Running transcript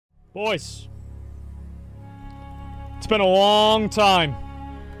Boys, it's been a long time.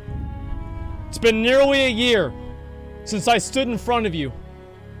 It's been nearly a year since I stood in front of you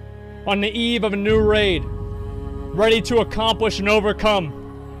on the eve of a new raid, ready to accomplish and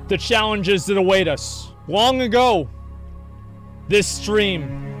overcome the challenges that await us. Long ago, this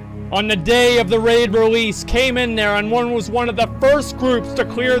stream, on the day of the raid release, came in there and was one of the first groups to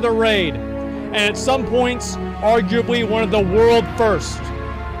clear the raid, and at some points, arguably one of the world first.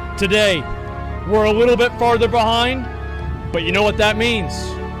 Today, we're a little bit farther behind, but you know what that means?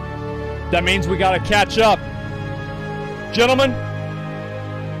 That means we gotta catch up. Gentlemen,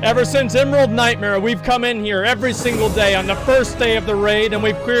 ever since Emerald Nightmare, we've come in here every single day on the first day of the raid, and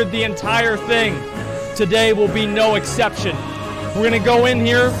we've cleared the entire thing. Today will be no exception. We're gonna go in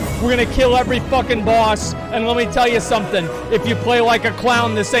here, we're gonna kill every fucking boss, and let me tell you something, if you play like a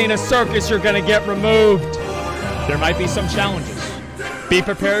clown, this ain't a circus, you're gonna get removed. There might be some challenges. Be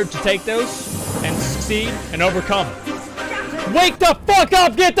prepared to take those and succeed and overcome. Wake the fuck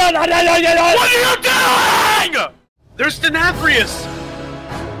up! Get the— What are you doing? There's the Nathrias!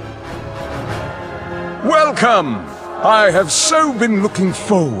 Welcome! I have so been looking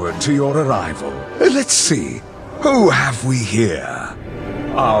forward to your arrival. Let's see, who have we here?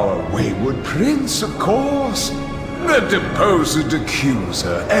 Our wayward prince, of course. The deposed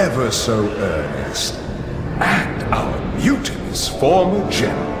accuser, ever so earnest. And our mutinous former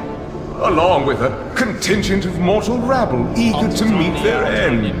general, along with a contingent of mortal rabble eager to meet their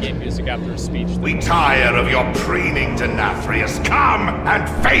end. We tire of your preening to Nathrias. Come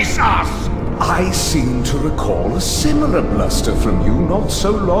and face us! I seem to recall a similar bluster from you not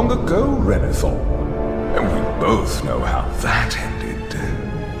so long ago, Renethor. And we both know how that ended.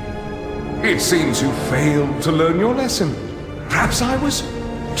 It seems you failed to learn your lesson. Perhaps I was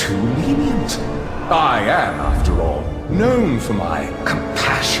too lenient. I am, after all, known for my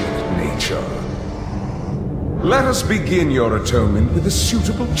compassionate nature. Let us begin your atonement with a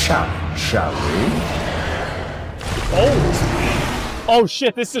suitable challenge, shall we? Oh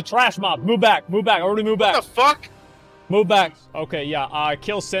shit, this is a trash mob. Move back, move back, already move back. What the fuck? Move back. Okay, yeah,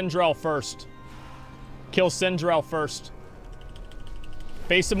 kill Sindrel first. Kill Sindrel first.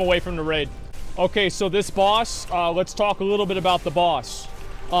 Face him away from the raid. Okay, so this boss, let's talk a little bit about the boss.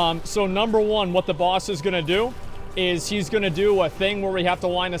 So number one, what the boss is gonna do is he's gonna do a thing where we have to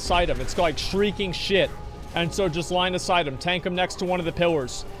line of sight him. It's like shrieking shit. And so just line of sight him. Tank him next to one of the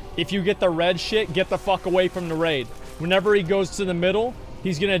pillars. If you get the red shit, get the fuck away from the raid. Whenever he goes to the middle,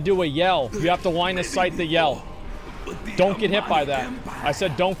 he's gonna do a yell. You have to line of sight the yell. Don't get hit by that. I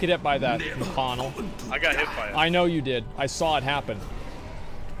said don't get hit by that, McConnell. I got hit by it. I know you did. I saw it happen.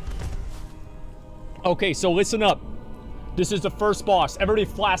 Okay, so listen up. This is the first boss. Everybody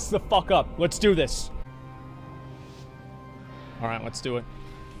flasks the fuck up. Let's do this. Alright, let's do it.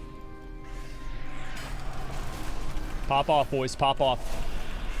 Pop off, boys. Pop off.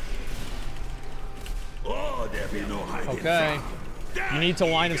 Okay. You need to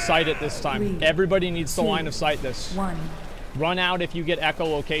line of sight it this time. 3, Everybody needs to line of sight this. 1. Run out if you get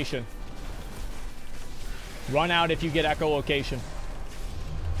echolocation. Run out if you get echolocation.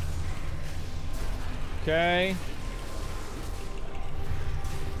 Okay.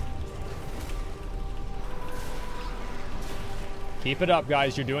 Keep it up,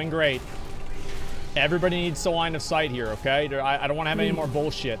 guys. You're doing great. Everybody needs to line of sight here, okay? I don't want to have 3, any more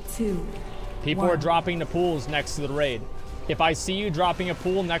bullshit. 2, People 1. are dropping the pools next to the raid. If I see you dropping a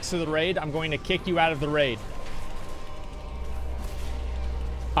pool next to the raid, I'm going to kick you out of the raid.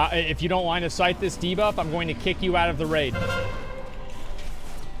 If you don't line of sight this debuff, I'm going to kick you out of the raid.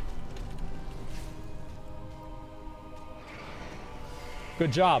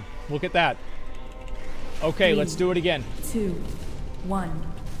 Good job. Look at that. Okay, 3, let's do it again. 2, 1.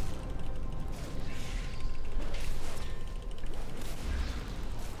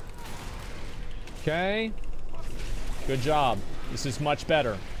 Okay. Good job. This is much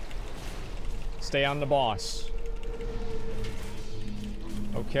better. Stay on the boss.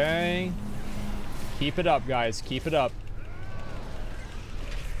 Okay. Keep it up, guys. Keep it up.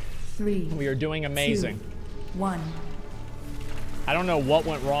 3. We are doing amazing. 2, 1. I don't know what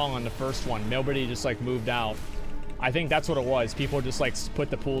went wrong on the first one. Nobody just like moved out. I think that's what it was. People just like put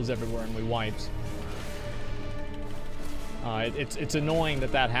the pools everywhere and we wiped. It's annoying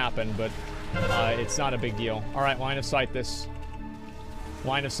that that happened, but it's not a big deal. All right, line of sight this.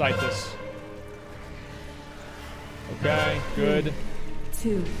 Line of sight this. Okay, good.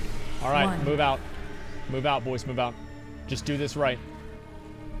 3, 2, all right, 1. move out. Move out, boys, move out. Just do this right.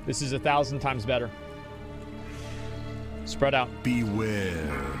 This is 1,000 times better. Spread out.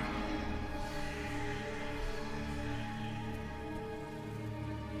 Beware.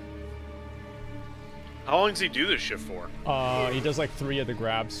 How long does he do this shit for? He does like 3 of the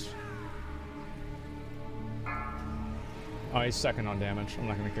grabs. Oh, he's second on damage. I'm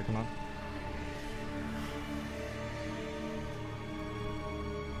not gonna kick him out.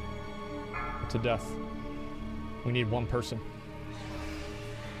 To death. We need 1 person.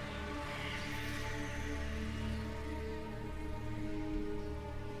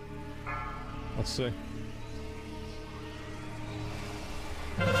 Let's see.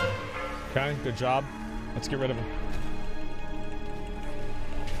 Okay, good job. Let's get rid of him.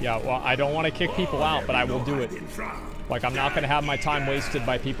 Yeah, well, I don't want to kick people out, but I will do it. Like, I'm not going to have my time wasted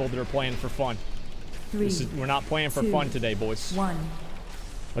by people that are playing for fun. We're not playing for fun today, boys. 1.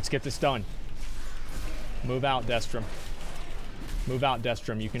 Let's get this done. Move out, Destrum. Move out,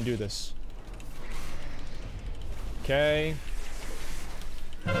 Destrum. You can do this. Okay.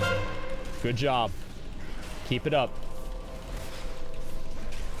 Good job. Keep it up.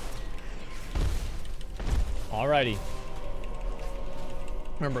 Alrighty.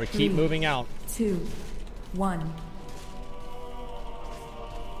 Remember, keep moving out. 2, 1.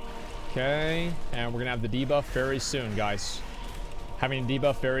 Okay. And we're going to have the debuff very soon, guys. Having a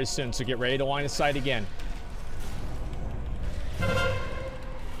debuff very soon, so get ready to line of sight again.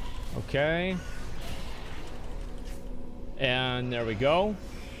 Okay. And there we go.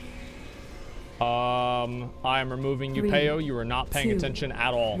 I am removing you, Peo. You are not paying attention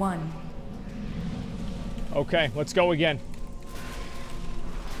at all. 1. Okay, let's go again.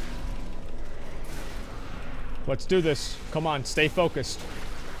 Let's do this. Come on, stay focused.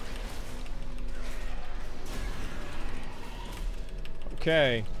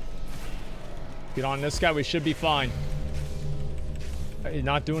 Okay. Get on this guy, we should be fine. He's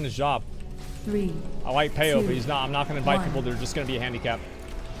not doing his job. 3. I like Peo, 2, but he's not. I'm not going to invite 1. people that are just going to be a handicap.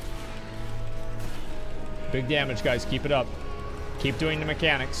 Big damage, guys. Keep it up. Keep doing the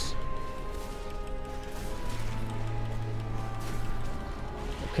mechanics.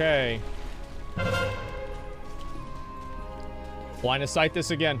 Okay. Line of sight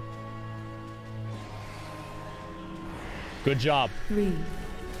this again. Good job. 3,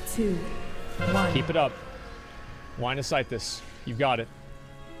 2, 1. Keep it up. Line of sight this. You've got it.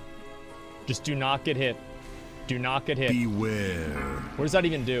 Just do not get hit. Do not get hit. Beware. What does that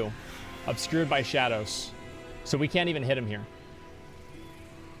even do? Obscured by shadows. So we can't even hit him here.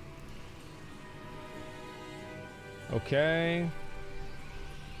 Okay.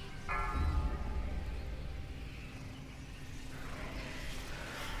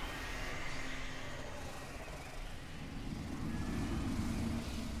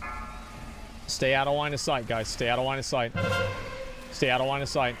 Stay out of line of sight, guys. Stay out of line of sight. Stay out of line of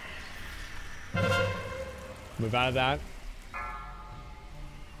sight. Move out of that.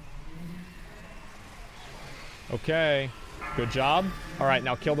 Okay. Good job. All right,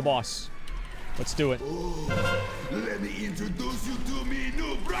 now kill the boss. Let's do it. Oh, let me introduce you to me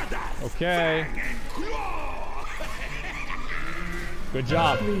new brothers. Okay. Fang and Claw. Good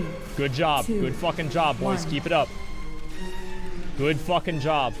job. 3, Good job. 2, Good fucking job, boys. 1. Keep it up. Good fucking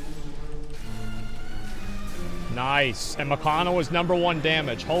job. Nice. And Mcconnell was #1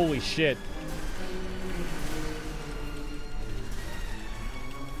 damage. Holy shit.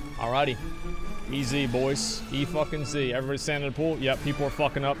 Alrighty. Easy, boys. fucking Z. Everybody standing in the pool? Yep, people are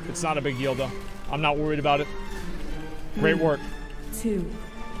fucking up. It's not a big deal, though. I'm not worried about it. Great work. 2,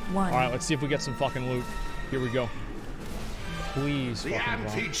 1. Alright, let's see if we get some fucking loot. Here we go. Please The fucking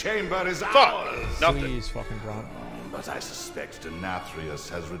drop. antechamber is Fuck. ours. Nothing. Please fucking drop. But I suspect Nathria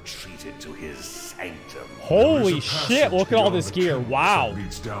has retreated to his sanctum. Holy There is a shit, passage look at all beyond this the gear. channels Wow. that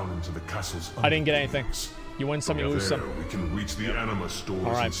leads down into the castle's I didn't get anything. underworlds. You win some, you From lose there, some. we can reach the anima stores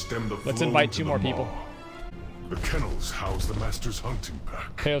All right. and stem the Let's flow invite to 2 the more people. maw. The kennels house the master's hunting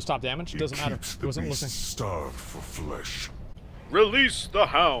pack. KO's top damage? It Doesn't matter. keeps the Wasn't beasts listening. starved for flesh. Release the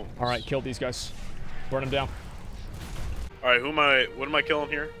hound. Alright, kill these guys. Burn them down. Alright, what am I killing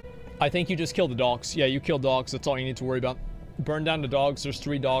here? I think you just kill the dogs. Yeah, you kill dogs. That's all you need to worry about. Burn down the dogs. There's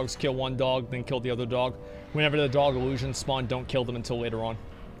 3 dogs. Kill 1 dog, then kill the other dog. Whenever the dog illusions spawn, don't kill them until later on.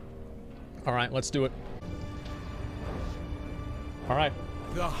 Alright, let's do it. Alright.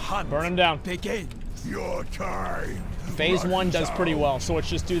 The hunt Burn them down. begins. Your time. Phase 1 runs does pretty out. well, so let's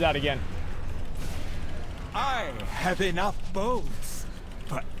just do that again. I have enough bows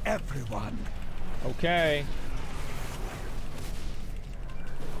for everyone. Okay.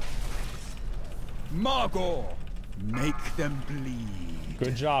 Margot, make them bleed.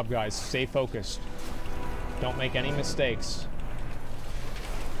 Good job, guys. Stay focused. Don't make any mistakes.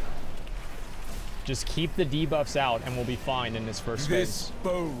 Just keep the debuffs out and we'll be fine in this first This phase.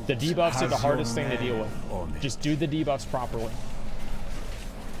 bow The debuffs are the has hardest your thing to deal name on with. it. Just do the debuffs properly.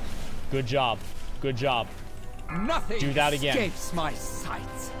 Good job. Good job. Nothing Do that again. escapes my sight.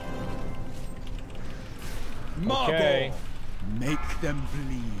 Okay. Make them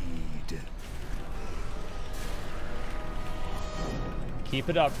bleed. Keep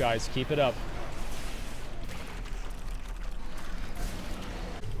it up, guys. Keep it up.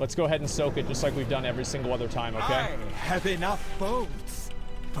 Let's go ahead and soak it just like we've done every single other time, okay? I have enough boats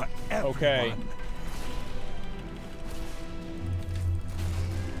for everyone. Okay.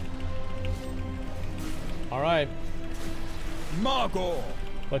 All right. Margot.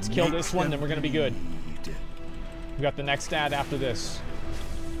 Let's kill make this one, them then we're gonna be good. bleed. We got the next ad after this.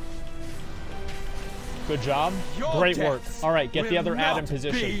 Good job. Your Great work. deaths All right, get the will other ad in not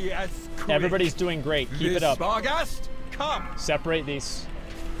position. be as quick. Everybody's doing great. Keep it up. Barghast, come. Separate these.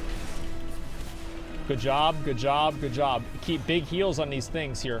 Good job, good job, good job. Keep big heals on these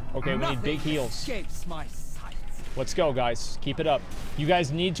things here. Okay, we need big heals. Escapes my sight. Let's go, guys. Keep it up. You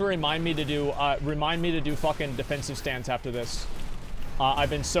guys need to remind me to do fucking defensive stance after this. I've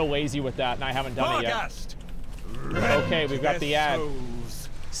been so lazy with that, and I haven't done it yet. Okay, we've got the ad.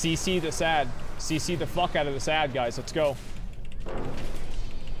 CC this ad. CC the fuck out of this ad, guys. Let's go.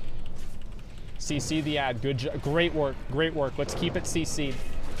 CC the ad. Great work. Great work. Let's keep it CC'd.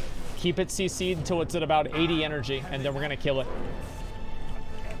 Keep it CC'd until it's at about 80 energy, and then we're gonna kill it.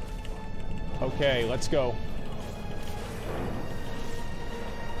 Okay, let's go.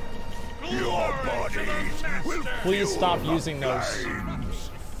 Your bodies will Please fuel stop the using those. flames.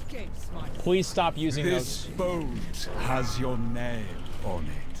 Escapes my Please stop using This those. boat has your name on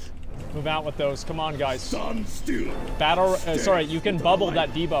it. Move out with those. Come on, guys. Stand still. Battle. Sorry, you can bubble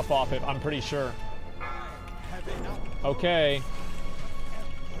that debuff off it. I'm pretty sure. Okay.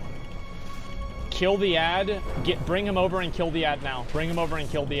 Kill the ad. Bring him over and kill the ad now. Bring him over and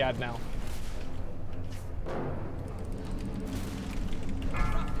kill the ad now.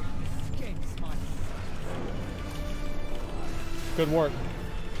 Good work.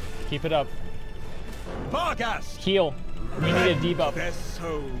 Keep it up. Barghast. Heal. We need a debuff. Their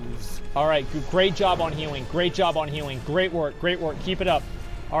souls. All right, great job on healing. Great job on healing. Great work, great work. Keep it up.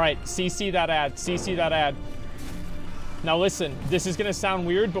 All right, CC that ad. CC that ad. Now listen, this is gonna sound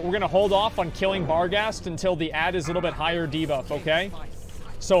weird, but we're gonna hold off on killing Barghast until the ad is a little bit higher debuff, okay?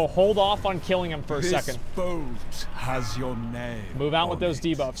 So hold off on killing him for a second. This boat has your name. Move out with on those it.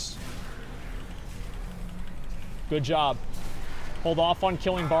 debuffs. Good job. Hold off on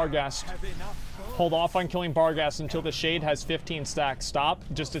killing Barghast. Hold off on killing Barghast until the shade has 15 stacks. Stop.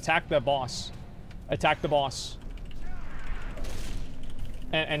 Just attack the boss. Attack the boss.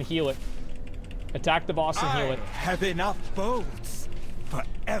 And heal it. Attack the boss and heal it. I have enough boats for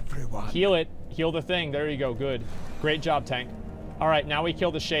everyone. Heal it. Heal the thing. There you go. Good. Great job, tank. All right, now we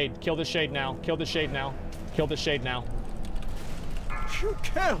kill the shade. Kill the shade now. Kill the shade now. Kill the shade now. You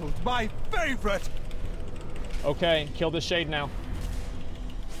killed my favorite. Okay, kill the shade now.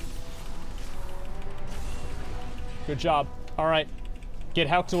 Good job. All right. Get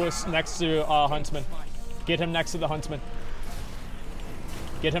Helctus next to Huntsman. Get him next to the Huntsman.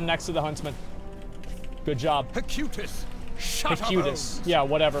 Get him next to the Huntsman. Good job. Hecutus. Hecutus. Yeah,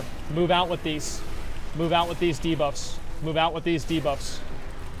 whatever. Move out with these. Move out with these debuffs. Move out with these debuffs.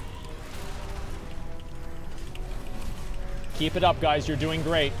 Keep it up, guys. You're doing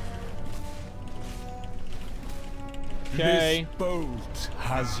great. Okay. This boat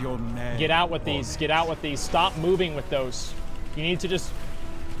has your name. Get out with these. Get out with these. Stop moving with those. You need to just...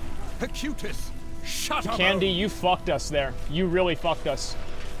 Hecutus. Candy, you fucked us there. You really fucked us.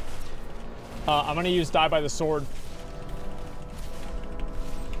 I'm gonna use Die by the Sword.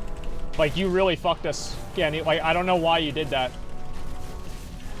 Like, you really fucked us, Candy. Like, I don't know why you did that.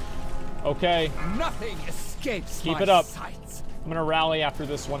 Okay. Nothing escapes Keep my it up. sights. I'm gonna rally after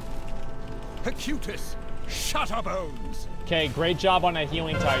this one. Hecutus. Shutterbones. Okay, great job on that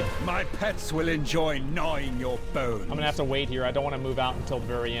healing type. My pets will enjoy gnawing your bones. I'm gonna have to wait here. I don't want to move out until the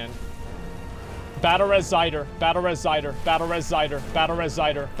very end. Battle Res Zyder, Battle Res Zyder, Battle Res Zyder, Battle Res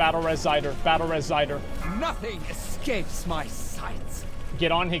Zyder, Battle Res Zyder, Battle Res Zyder. Nothing escapes my sights.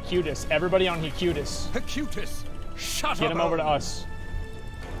 Get on Hecutus. Everybody on Hecutus. Hecutus. Shutterbones. Get him over to us.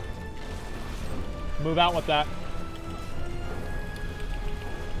 Move out with that.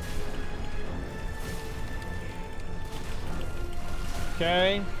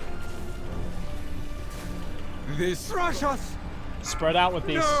 Okay. This rush us. Spread out with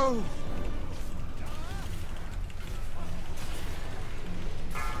these. No.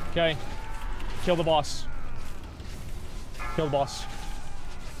 Okay. Kill the boss. Kill the boss.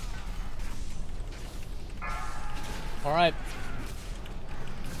 All right.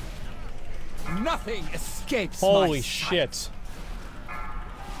 Nothing escapes Holy my shit. sight.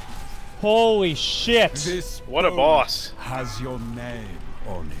 Holy shit! This What a boat boss. has your name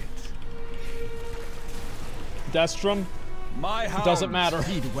on it. Destrum, My hounds doesn't matter.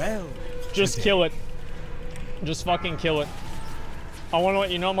 feed well. just today. kill it. Just fucking kill it. I want to let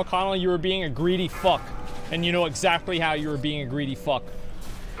you know, McConnell, you were being a greedy fuck. And you know exactly how you were being a greedy fuck.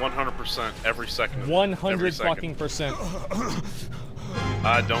 100% every second. 100 fucking percent.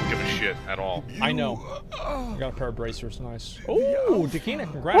 I don't give a shit at all. I know. I got a pair of bracers, nice. Ooh, Dakina,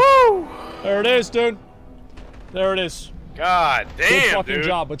 congrats. Woo! There it is, dude. There it is. God Good damn, fucking dude.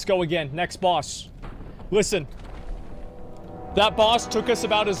 job. Let's go again. Next boss. Listen. That boss took us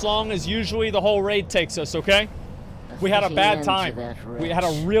about as long as usually the whole raid takes us, okay? We had a bad time. We had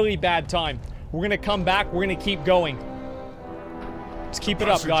a really bad time. We're gonna come back. We're gonna keep going. Let's keep it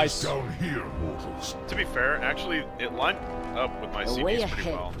up, guys. Down here, mortals. To be fair, actually, it lined up with my CPs pretty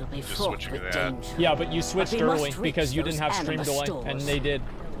well. Just switching to that. Yeah, but you switched we early must because you reach didn't have those stream delay, animal and stores. they did.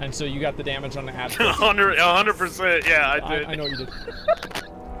 And so you got the damage on the ad. 100%, yeah, I did. I know you did.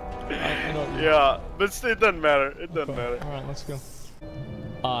 I know what you did. Yeah, but it doesn't matter. It doesn't matter. Alright, let's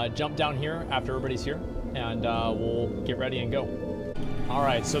go. Jump down here after everybody's here, and we'll get ready and go.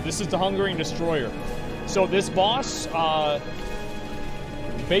 Alright, so this is the Hungering Destroyer. So this boss,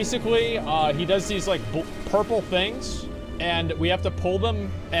 basically, he does these like purple things, and we have to pull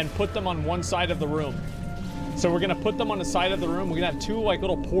them and put them on one side of the room. So we're gonna put them on the side of the room. We're gonna have two like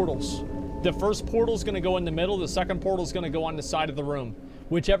little portals. The first portal's gonna go in the middle, the second portal's gonna go on the side of the room.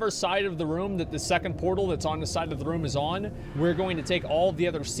 Whichever side of the room that the second portal that's on the side of the room is on, we're going to take all of the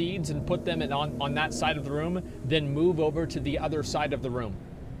other seeds and put them on that side of the room, then move over to the other side of the room.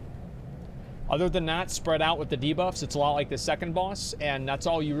 Other than that, spread out with the debuffs. It's a lot like the second boss, and that's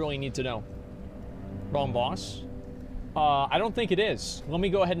all you really need to know. Wrong boss. I don't think it is. Let me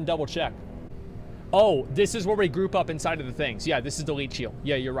go ahead and double check. Oh, this is where we group up inside of the things. Yeah, this is the leech shield.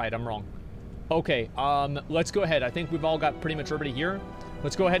 Yeah, you're right, I'm wrong. Okay, let's go ahead. I think we've all got pretty much everybody here.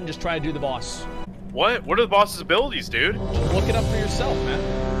 Let's go ahead and just try to do the boss. What? What are the boss's abilities, dude? Look it up for yourself,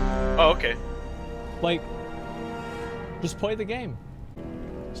 man. Oh, okay. Like, just play the game.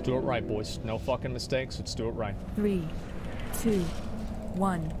 Let's do it right, boys. No fucking mistakes. Let's do it right. 3, 2,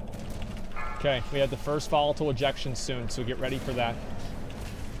 1. Okay, we have the first volatile ejection soon, so get ready for that.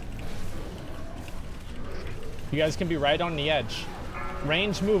 You guys can be right on the edge.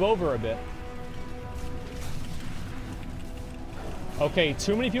 Range, move over a bit. Okay,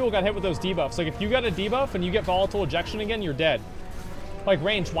 too many people got hit with those debuffs. Like, if you got a debuff and you get volatile ejection again, you're dead. Like,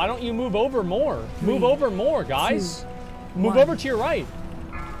 Range, why don't you move over more? Move over more, guys. Move over to your right.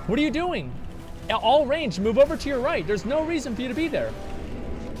 What are you doing? All Range, move over to your right. There's no reason for you to be there.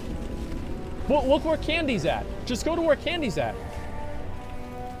 Well, look where Candy's at. Just go to where Candy's at.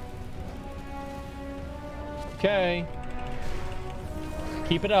 Okay.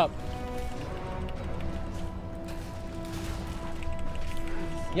 Keep it up.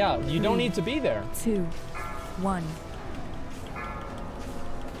 Yeah, you don't need to be there. 2, 1.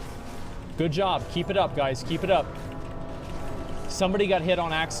 Good job. Keep it up, guys. Keep it up. Somebody got hit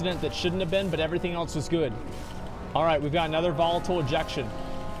on accident that shouldn't have been, but everything else was good. All right, we've got another volatile ejection.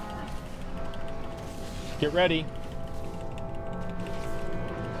 Get ready.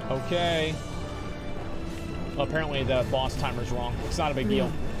 Okay. Apparently the boss timer's wrong. It's not a big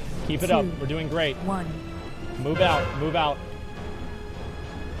deal. Keep it up. We're doing great. 1. Move out. Move out.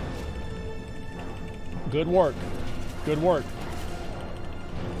 Good work. Good work.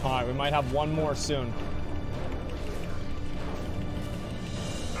 All right, we might have one more soon.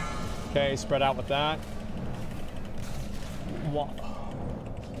 Okay, spread out with that.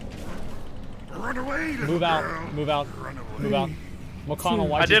 Run away, little Move out. girl. Move out. Run away. Move out. McConnell,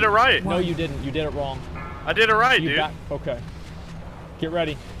 why I did it right. No, you didn't. You did it wrong. I did it right, You dude. back. Okay. Get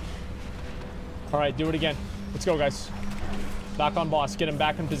ready. All right, do it again. Let's go, guys. Back on boss. Get him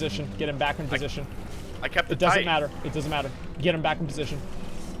back in position. Get him back in position. I kept it It doesn't tight. matter. It doesn't matter. Get him back in position.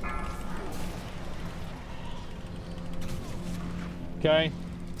 Okay.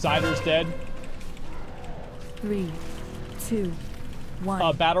 Zyder's dead. 3, 2,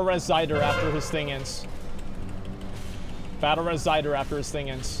 1. Battle res Zyder after his thing ends. Battle res Zyder after his thing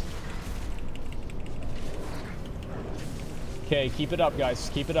ends. Okay, keep it up, guys.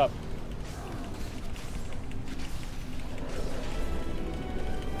 Keep it up.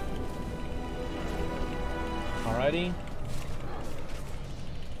 Alrighty.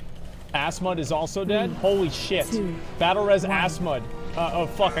 Asmod is also dead? Holy shit. 2, Battle res 1. Asmod. Oh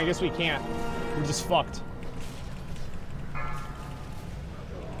fuck, I guess we can't. We're just fucked.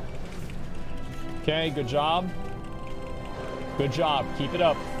 Okay, good job. Good job. Keep it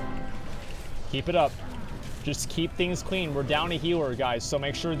up. Keep it up. Just keep things clean. We're down a healer, guys, so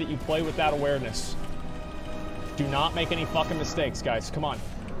make sure that you play with that awareness. Do not make any fucking mistakes, guys. Come on.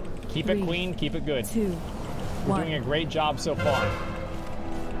 Keep it clean, keep it good. 2, We're 1. doing a great job so far.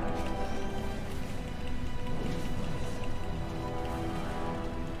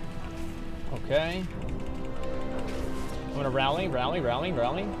 Okay. I'm gonna rally.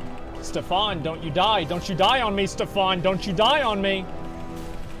 Stefan, don't you die. Don't you die on me, Stefan. Don't you die on me.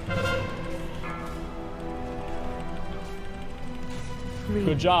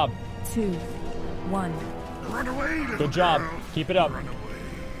 Good job. 2, 1. Run away, little Good job. girl. Keep it up. Run away.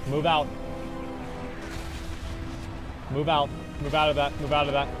 Move out. Move out. Move out of that. Move out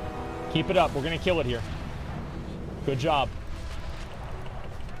of that. Keep it up. We're gonna kill it here. Good job.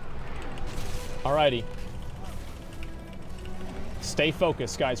 Alrighty. Stay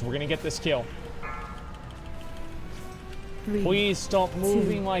focused, guys. We're gonna get this kill. 3, Please stop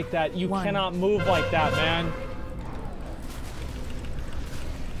moving like that. You 1. cannot move like that, man.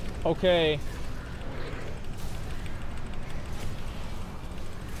 Okay.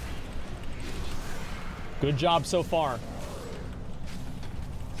 Good job so far.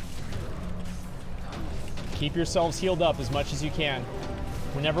 Keep yourselves healed up as much as you can.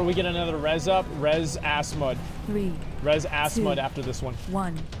 Whenever we get another res up, res Asmod. 3, Res Asmod 2, after this one.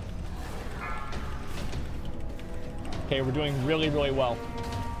 1. Okay, we're doing really, really well.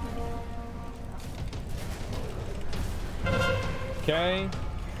 Okay.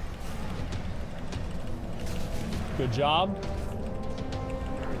 Good job.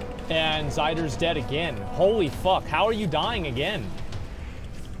 And Zyder's dead again. Holy fuck, how are you dying again?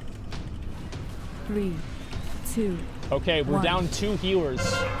 3, 2. Okay, we're 1. down 2 healers.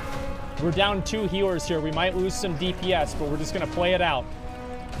 We're down 2 healers here. We might lose some DPS, but we're just gonna play it out.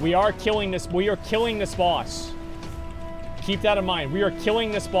 We are killing this boss. Keep that in mind. We are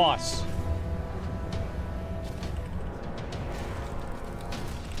killing this boss.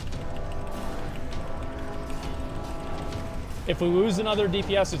 If we lose another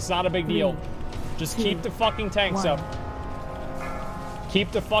DPS, it's not a big deal. Just keep the fucking tanks up.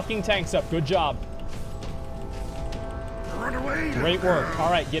 Keep the fucking tanks up. Good job. Run away, Great work.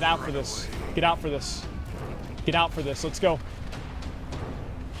 All right, get out for this. Get out for this. Get out for this. Let's go.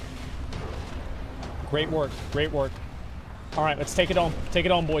 Great work. Great work. All right, let's take it home. Take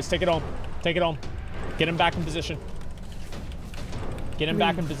it home, boys. Take it home. Take it home. Get him back in position. Get him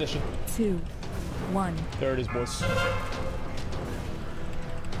back in position. 2, 1. There it is, boys.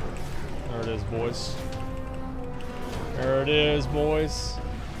 There it is, boys. There it is, boys.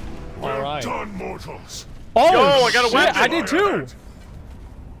 All right. Well done, mortals. Oh, Yo, I got a shit, weapon. I did too.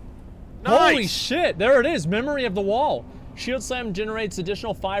 Nice. Holy shit, there it is. Memory of the Wall. Shield Slam generates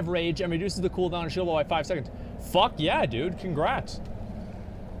additional 5 rage and reduces the cooldown of shield by 5 seconds. Fuck yeah, dude. Congrats.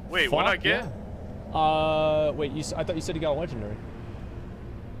 Wait, Fuck what I get? Yeah. Wait, I thought you said you got a legendary.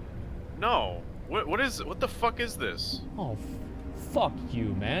 No. What the fuck is this? Oh, fuck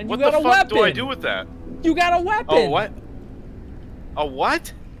you, man. What you got the a fuck weapon. do I do with that? You got a weapon. Oh, what? A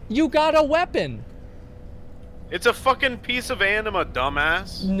what? You got a weapon. It's a fucking piece of anima,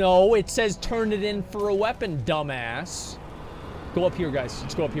 dumbass. No, it says turn it in for a weapon, dumbass. Go up here, guys.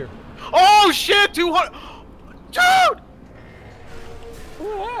 Let's go up here. Oh shit, 200. Dude!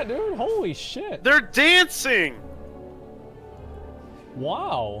 Look at that, dude. Holy shit. They're dancing.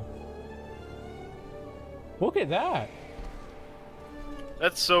 Wow. Look at that.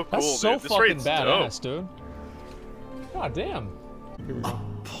 That's so cool, That's so dude. This fucking raid's badass, dope. dude. God damn. Here we go.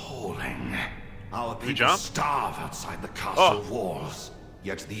 Appalling. Our people jump? starve outside the castle walls.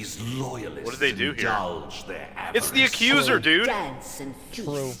 Yet these loyalists What did they do here? indulge their avarice. It's the accuser, dude. Dance and feast.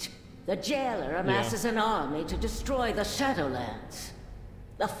 True. The jailer amasses an army to destroy the Shadowlands.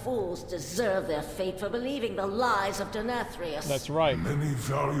 The fools deserve their fate for believing the lies of Nathria. That's right. Many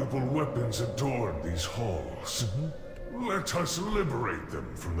valuable weapons adorn these halls. Let us liberate them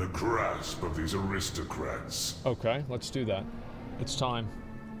from the grasp of these aristocrats. Okay, let's do that. It's time.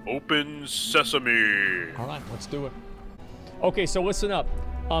 Open sesame. All right, let's do it. Okay, so listen up.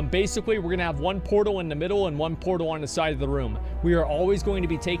 Basically, we're gonna have one portal in the middle and one portal on the side of the room. We are always going to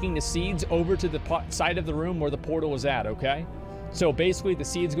be taking the seeds over to the side of the room where the portal is at, okay? So basically, the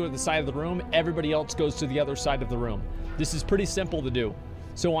seeds go to the side of the room, everybody else goes to the other side of the room. This is pretty simple to do.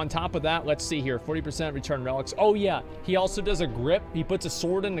 So on top of that, let's see here, 40% return relics. Oh yeah, he also does a grip. He puts a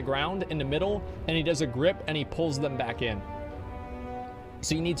sword in the ground in the middle, and he does a grip, and he pulls them back in.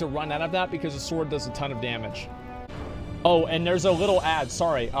 So you need to run out of that because the sword does a ton of damage. Oh, and there's a little ad,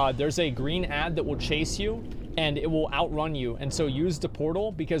 sorry. There's a green ad that will chase you, and it will outrun you. And so use the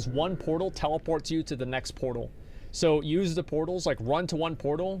portal, because one portal teleports you to the next portal. So use the portals, like run to one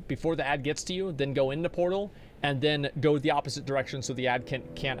portal before the ad gets to you, then go into portal, and then go the opposite direction so the ad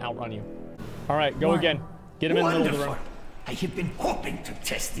can't outrun you. All right, go again. Get him in the middle of the room. I have been hoping to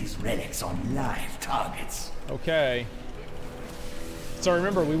test these relics on live targets. Okay. So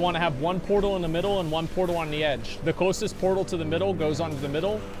remember, we want to have one portal in the middle and one portal on the edge. The closest portal to the middle goes onto the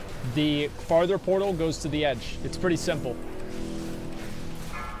middle. The farther portal goes to the edge. It's pretty simple.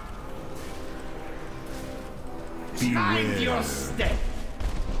 Mind your step.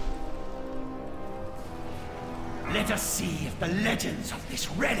 Let us see if the legends of this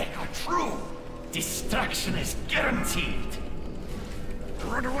relic are true. Destruction is guaranteed.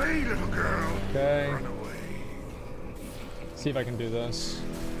 Run away, little girl. Okay. Run away. See if I can do this.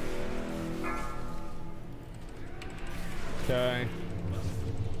 Okay.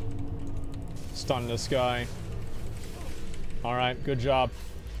 Stun this guy. Alright, good job.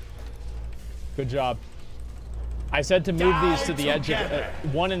 Good job. I said to move these to the edge of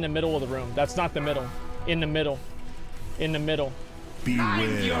one in the middle of the room. That's not the middle. In the middle. In the middle.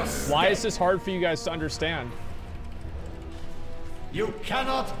 Beware. Why is this hard for you guys to understand? You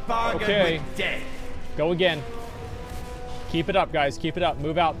cannot bargain with death. Go again. Keep it up, guys. Keep it up.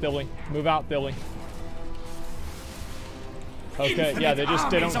 Move out, Billy. Move out, Billy. Okay, yeah, they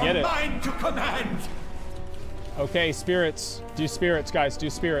don't get it. Mine to command. Okay, spirits. Do spirits, guys. Do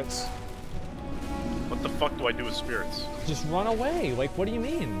spirits. What the fuck do I do with spirits? Just run away. Like, what do you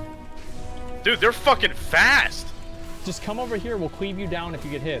mean? Dude, they're fucking fast. Just come over here. We'll cleave you down if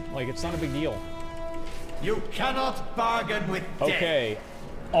you get hit. Like, it's not a big deal. You cannot bargain with death. Okay.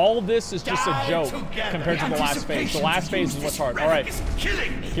 All of this is just a joke compared to the last phase. The last phase is what's hard. All right.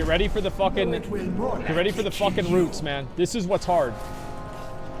 Get ready for the fucking... Get ready for the fucking roots, man. This is what's hard.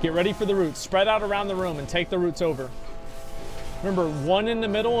 Get ready for the roots. Spread out around the room and take the roots over. Remember, one in the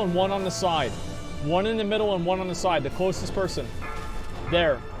middle and one on the side. One in the middle and one on the side. The closest person.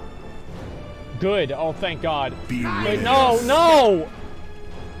 There. Good. Oh, thank God. Wait, no, no!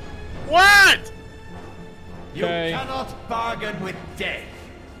 What? You cannot bargain with death.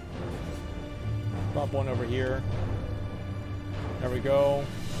 Drop one over here. There we go.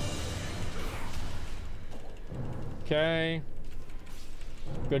 Okay.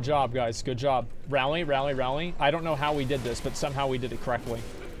 Good job, guys. Good job. Rally, rally, rally. I don't know how we did this, but somehow we did it correctly.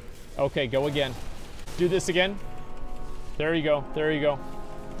 Okay, go again. Do this again. There you go. There you go.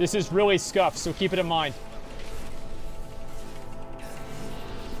 This is really scuffed, so keep it in mind.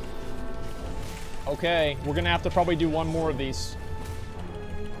 Okay, we're gonna have to probably do one more of these.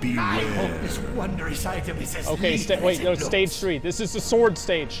 I hope this wondrous item is as okay, wait, no, stage 3. This is the sword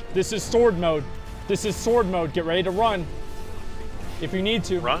stage. This is sword mode. This is sword mode. Get ready to run. If you need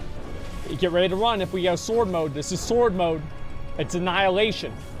to. Run? Get ready to run if we go sword mode. This is sword mode. It's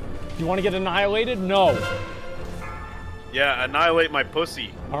annihilation. You want to get annihilated? No. Yeah, annihilate my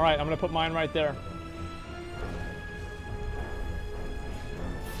pussy. Alright, I'm gonna put mine right there.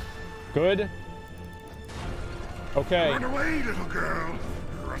 Good. Okay. Run away, little girl.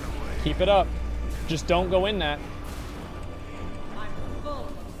 Run away. Keep it up. Just don't go in that.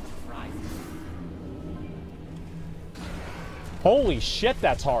 Holy shit,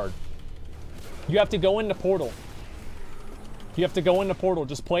 that's hard. You have to go in the portal. You have to go in the portal.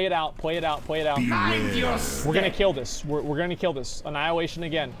 Just play it out, play it out, play it out. We're gonna kill this. We're gonna kill this. Annihilation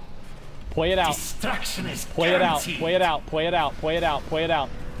again. Play it out. Destruction is play it out, play it out, play it out, play it out, play it out.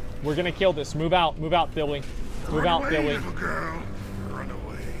 We're gonna kill this. Move out, Billy. Move out, Billy. Little girl. Run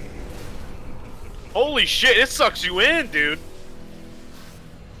away. Holy shit, it sucks you in, dude.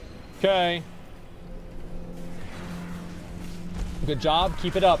 Okay. Good job.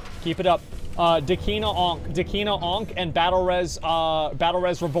 Keep it up. Keep it up. Dakina Onk, and Battle Res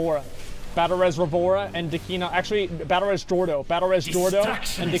Ravora. Battle Res Ravora and Dakina, actually Battle Res Jordo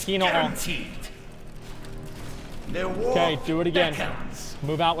and Dakina Onk. Okay, do it again.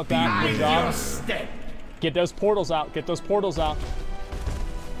 Move out with that. Good job. Get those portals out. Get those portals out.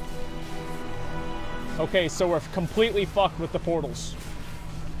 Okay, so we're completely fucked with the portals.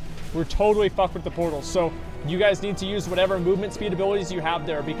 We're totally fucked with the portals. So you guys need to use whatever movement speed abilities you have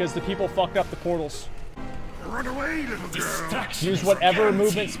there because the people fucked up the portals. Run away, little girl. Use whatever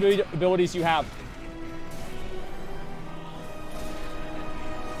movement speed abilities you have.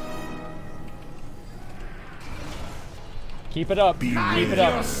 Keep it up. Keep it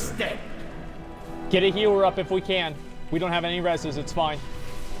up. Get a healer up if we can. We don't have any reses. It's fine.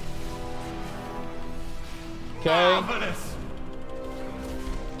 Okay.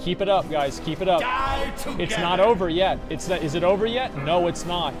 Keep it up, guys. Keep it up. It's not over yet. It's not, is it over yet? No, it's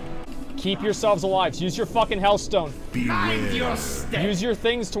not. Keep yourselves alive. Use your fucking Hellstone. Use your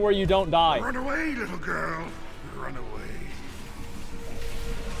things to where you don't die. Run away, little girl. run away.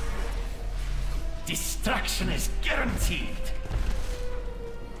 Destruction is guaranteed.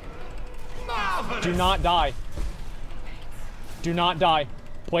 Marvelous. Do not die. Do not die.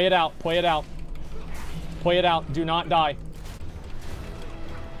 Play it out. Play it out. Play it out. Do not die.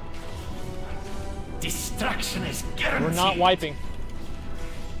 Destruction is guaranteed. We're not wiping.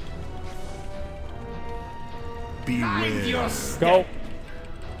 Mind your Go. step.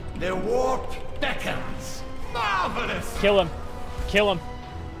 The warp beckons. Marvelous. Kill him. Kill him.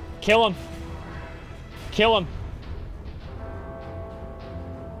 Kill him. Kill him.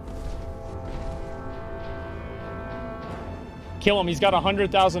 Kill him. He's got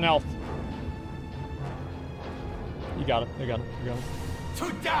 100,000 health. You got it. You got it. You got it.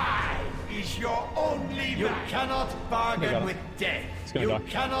 To die is your only. You cannot bargain with death. You die.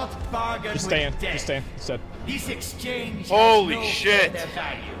 cannot bargain Just with stay in. death. Just stay in. It's dead. This exchange Holy has no shit. further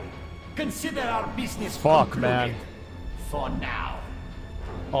value. Consider our business Fuck, concluded man. for now.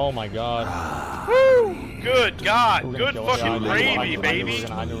 Oh my god. Woo! Good God. We're Good gonna kill it. fucking Yeah, gravy, baby.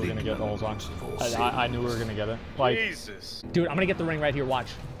 I knew we were gonna get the whole time. I knew we were gonna get it. Like, Jesus. dude, I'm gonna get the ring right here.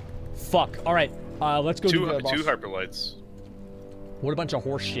 Watch. Fuck. All right. Let's go do the boss. Two hyperlights. What a bunch of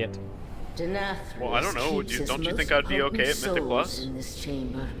horse shit. Well, I don't know. Don't you think I'd be okay at Mythic Plus? In this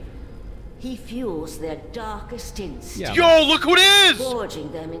chamber. He fuels their darkest instincts. Yeah. Yo, look who it is!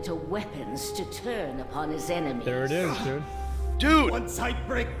 Forging them into weapons to turn upon his enemies. There it is, dude. Dude! Once I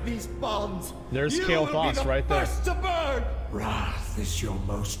break these bonds, There's you Kale will Foss be the right there. first to burn. Wrath is your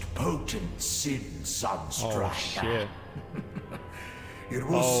most potent sin, Sunstriker. Oh shit. It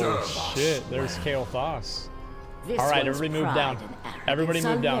will serve us. Oh shit. There's Kale Foss. This All right, one's everybody move pride down. and arrogance Everybody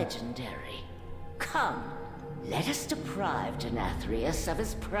move are down. Legendary. Come, let us deprive Nathria of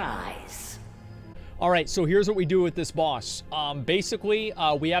his prize. All right, so here's what we do with this boss. Basically,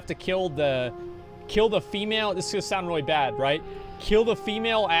 we have to kill the female. This is gonna sound really bad, right? Kill the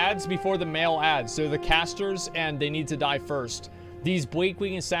female ads before the male ads. They're the casters, and they need to die first. These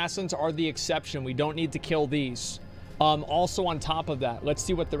Blackwing assassins are the exception. We don't need to kill these. Also on top of that, let's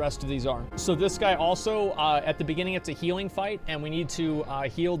see what the rest of these are. So this guy also, at the beginning, it's a healing fight, and we need to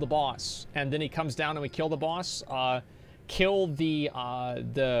heal the boss. And then he comes down and we kill the boss. Kill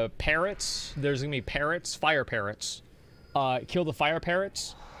the parrots. There's gonna be parrots, fire parrots. Kill the fire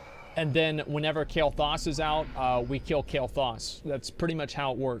parrots. And then whenever Kael'thas is out, we kill Kael'thas. That's pretty much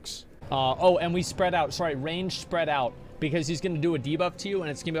how it works. Oh, and we spread out. Sorry, range spread out. Because he's gonna do a debuff to you,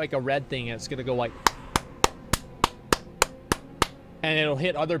 and it's gonna be like a red thing, and it's gonna go like... And it'll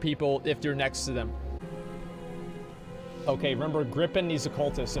hit other people if you're next to them. Okay, remember, gripping these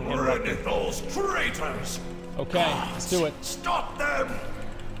occultists and interrupting. Those traitors! Okay, let's do it. Stop them!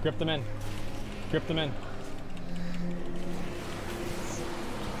 Grip them in. Grip them in.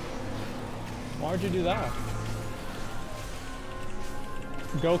 Why'd you do that?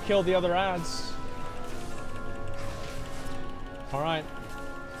 Go kill the other ads. Alright.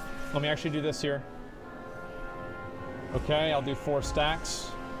 Let me actually do this here. Okay, I'll do 4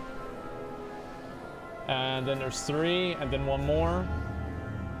 stacks. And then there's 3, and then 1 more.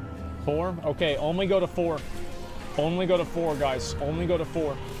 4. Okay, only go to 4. Only go to 4, guys. Only go to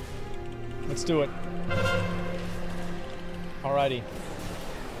 4. Let's do it. Alrighty.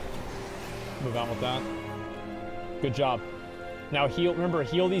 Move out with that. Good job. Now heal. Remember,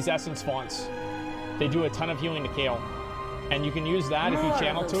 heal these essence fonts. They do a ton of healing to Kale. And you can use that if you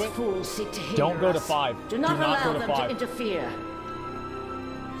channel to it. Don't go to 5. Do not go allow to them 5. to interfere.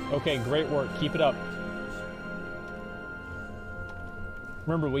 Okay, great work. Keep it up.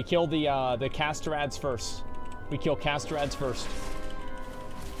 Remember, we kill the caster ads first. We kill caster ads first.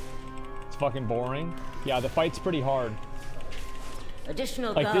 It's fucking boring. Yeah, the fight's pretty hard.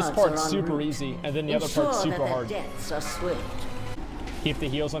 Additional like this guards part's are en super route. easy, and then the other Ensure part's super that their hard. deaths are swift. Keep the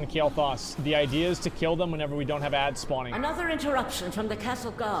heals on Kael'thas. The idea is to kill them whenever we don't have ads spawning. Another interruption from the castle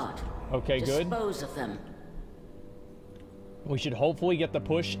guard. Okay, good. Dispose of them. We should hopefully get the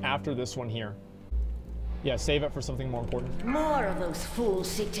push after this one here. Yeah, save it for something more important. More of those fools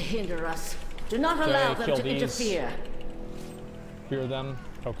seek to hinder us. Do not allow them kill to these. interfere. Fear them.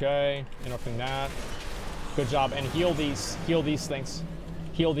 Okay, interrupting that. Good job. And heal these. Heal these things.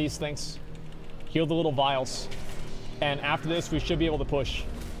 Heal these things. Heal the little vials. And after this, we should be able to push.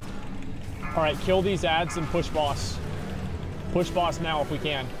 All right, kill these ads and push boss. Push boss now if we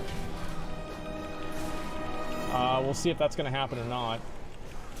can. We'll see if that's going to happen or not.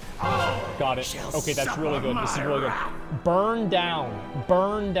 Got it. Okay, that's really good. This is really good. Burn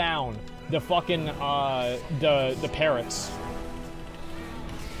down the fucking the parrots.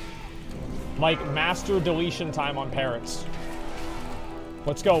 Like master deletion time on parrots.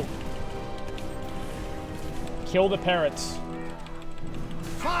 Let's go. kill the parrots.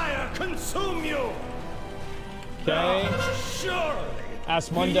 Fire consume you! Okay. Surely!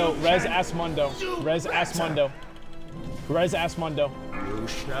 Asmondo, res Asmondo. Res Asmondo. Res Asmondo. You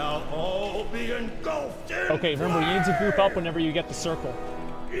shall all be engulfed in Okay, remember, you need to group up whenever you get the circle.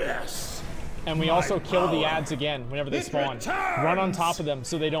 Yes! And we also kill the ads again whenever they spawn. Run on top of them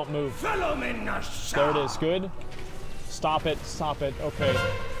so they don't move. There it is, good. Stop it, stop it, okay.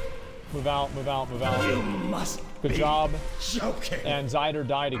 Move out, move out, move out. You must Good job. joking. And Zyder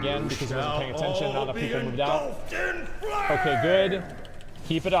died again because he wasn't paying attention. Now that people moved out. Okay, good.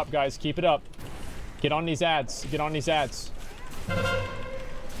 Keep it up, guys, keep it up. Get on these ads, get on these ads.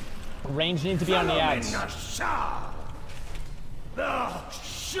 Range needs to be on the ads.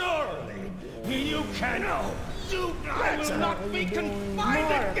 Surely you cannot. I will not be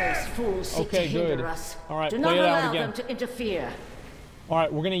confined again. Okay, good. All right, play it out again. To interfere. All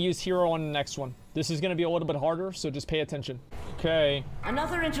right, we're gonna use hero on the next one. This is gonna be a little bit harder, so just pay attention. Okay.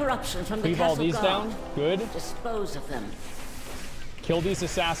 Another interruption from the Leave castle all these guard. down. Good. Dispose of them. Kill these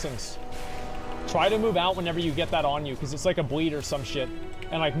assassins. Try to move out whenever you get that on you, because it's like a bleed or some shit.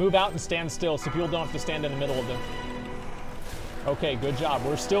 And like move out and stand still so people don't have to stand in the middle of them. Okay, good job.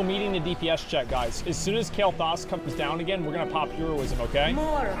 We're still meeting the DPS check, guys. As soon as Kael'thas comes down again, we're gonna pop heroism, okay?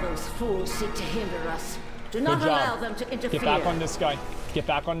 More of those fools seek to hinder us. Do not allow them to interfere. Get back on this guy. Get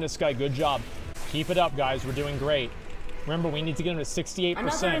back on this guy. Good job. Keep it up, guys. We're doing great. Remember, we need to get him to 68%.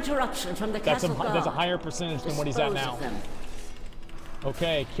 Another interruption from the castle guard. That's a higher percentage than what he's at now.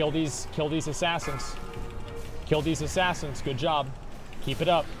 Okay, kill these assassins. Kill these assassins. Good job. Keep it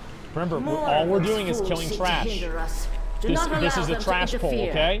up. Remember, all we're doing is killing trash. This is a trash pull,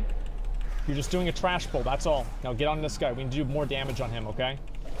 okay? You're just doing a trash pull, that's all. Now get on this guy. We need to do more damage on him, okay?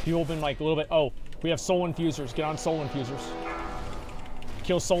 People have been like a little bit... Oh, we have soul infusers. Get on soul infusers.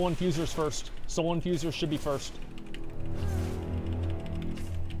 Kill soul infusers first. Soul infusers should be first.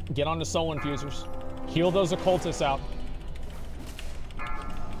 Get on the soul infusers. Heal those occultists out.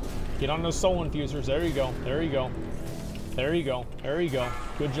 Get on those soul infusers. There you go. There you go. There you go. There you go.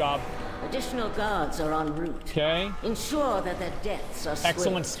 Good job. Additional guards are en route. Okay. Ensure that their deaths are swift.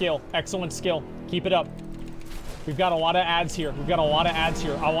 Excellent skill. Excellent skill. Keep it up. We've got a lot of ads here. We've got a lot of ads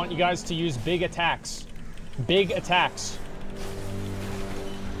here. I want you guys to use big attacks. Big attacks.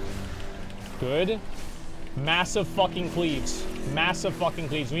 Good. Massive fucking cleaves. Massive fucking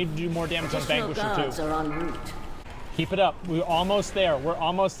cleaves. We need to do more damage on Vanquisher guards too. Are en route. Keep it up. We're almost there. We're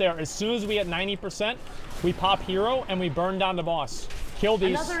almost there. As soon as we hit 90%, we pop hero and we burn down the boss. Kill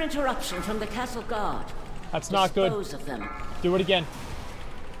these. Another interruption from the castle guard. That's not good. Dispose of them. Do it again.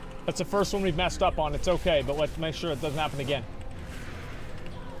 That's the first one we've messed up on. It's okay, but let's make sure it doesn't happen again.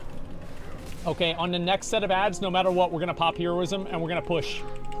 Okay, on the next set of ads, no matter what, we're gonna pop heroism and we're gonna push.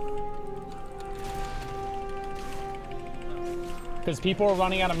 Because people are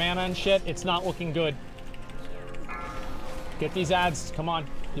running out of mana and shit, it's not looking good. Get these ads, come on.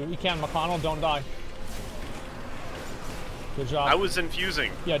 Do what you can. McConnell, don't die. Good job. I was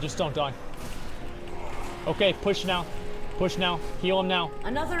infusing. Yeah, just don't die. Okay, push now. Push now. Heal him now.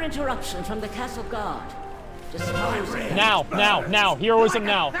 Another interruption from the castle guard. Dispose now. Heroism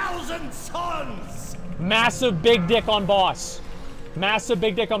now. 1,000 suns. Massive big dick on boss. Massive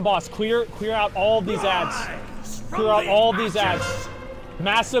big dick on boss. Clear out all of these ads. Clear out all of these ads.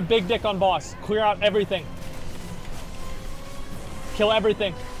 Massive big dick on boss. Clear out everything. Kill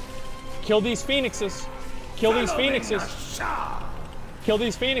everything. Kill these phoenixes. Kill these phoenixes. Kill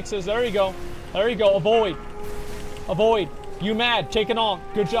these phoenixes. There you go. There you go. Avoid. Avoid. You mad. Take it on.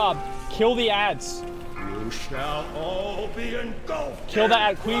 Good job. Kill the ads. You shall all be engulfed. Kill the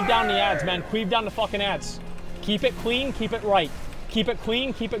ad. Cleave down the ads, man. Cleave down the fucking ads. Keep it clean. Keep it right. Keep it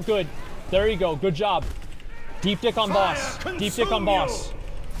clean. Keep it good. There you go. Good job. Deep dick on boss. Deep dick on boss.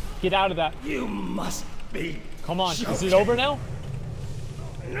 Get out of that. You must be. Come on. Is it over now?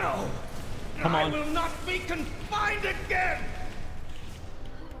 No. Come on. I will not be confined again.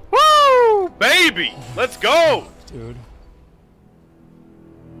 Woo! Baby! Let's go! Dude.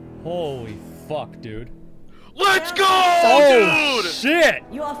 Holy fuck, dude. Let's go, oh, dude! Shit!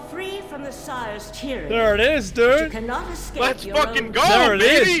 You are free from the Sire's tyranny. There it is, dude. You cannot escape. Let's your fucking own go, there it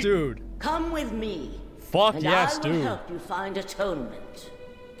baby! is, dude. Come with me. Fuck and yes, I will dude. help you find atonement.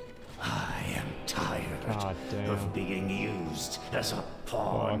 I am tired God damn. of being used as a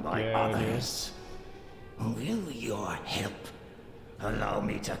pawn Fuck by yeah, others. Will your help allow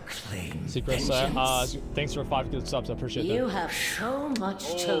me to claim Secret vengeance? thanks for 5 good subs. I appreciate You that. have so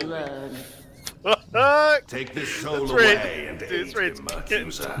much to learn. Take this soul That's away right. and Dude, aid it's right. him,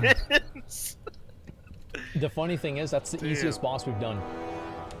 accuser. The funny thing is, that's the easiest boss we've done.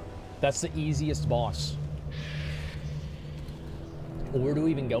 That's the easiest boss. Well, where do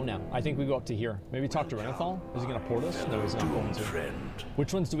we even go now? I think we go up to here. Maybe talk to Renathal? Is he gonna port us? No, he's not going to.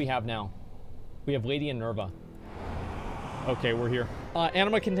 Which ones do we have now? We have Lady Inerva. Okay, we're here.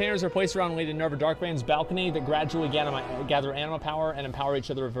 Anima containers are placed around Lady Inerva Darkvein's balcony that gradually gather anima power and empower each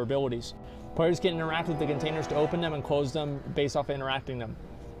other with their abilities. Players can interact with the containers to open them and close them based off interacting them.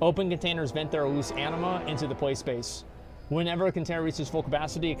 Open containers vent their loose anima into the play space. Whenever a container reaches full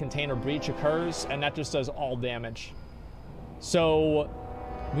capacity, a container breach occurs, and that just does all damage. So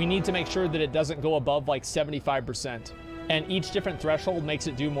we need to make sure that it doesn't go above like 75%. And each different threshold makes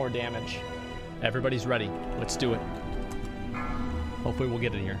it do more damage. Everybody's ready. Let's do it. Hopefully we'll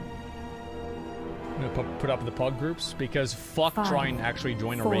get it here. I'm gonna put up the pug groups because fuck 5, trying to actually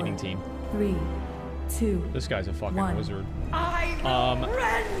join a 4, raiding team. 3, 2. This guy's a fucking 1. wizard. I will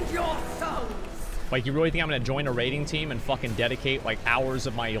rend your souls! Like, you really think I'm gonna join a raiding team and fucking dedicate like hours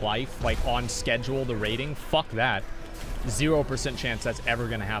of my life, like on schedule to raiding? Fuck that. 0% chance that's ever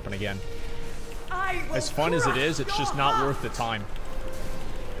gonna happen again. As fun as it is, it's just not worth the time.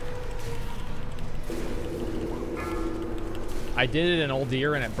 I did it in Old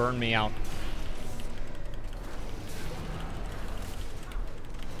Deer and it burned me out.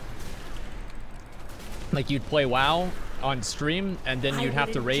 Like, you'd play WoW on stream and then you'd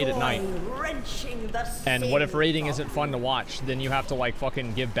have to raid at night. And what if raiding isn't fun to watch? Then you have to like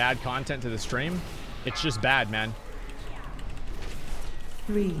fucking give bad content to the stream. It's just bad, man.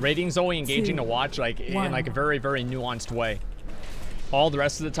 3, Raiding's only engaging 2, to watch like 1. in like a very, very nuanced way. All the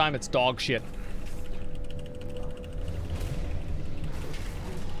rest of the time it's dog shit.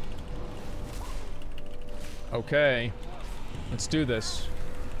 Okay, let's do this.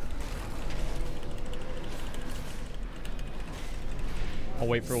 I'll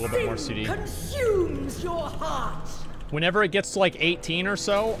wait for a little bit more CD. Consumes your heart. Whenever it gets to like 18 or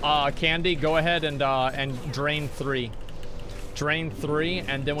so, Candy, go ahead and drain 3. Drain 3,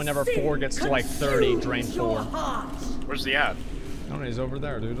 and then whenever 4 gets to like 30, drain 4. Where's the ad? No, he's over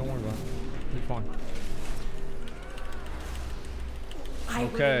there, dude. Don't worry about it. Be fine. I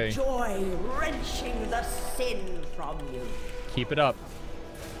Okay. will enjoy wrenching the sin from you. Keep it up.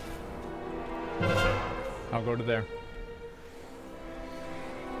 I'll go to there.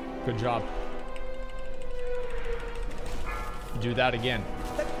 Good job. Do that again.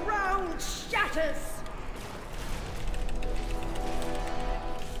 The ground shatters.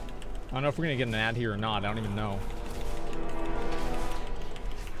 I don't know if we're gonna get an ad here or not. I don't even know.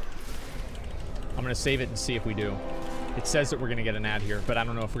 I'm gonna save it and see if we do. It says that we're gonna get an ad here, but I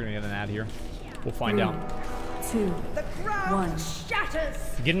don't know if we're gonna get an ad here. We'll find 3, out. 2, The ground 1. shatters.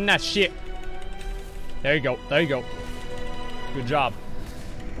 Get in that shit. There you go. There you go. Good job.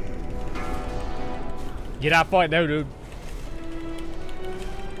 Get out fight there, dude.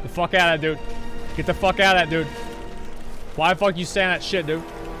 The fuck out of that, dude. Get the fuck out of that, dude. Why the fuck you saying that shit, dude?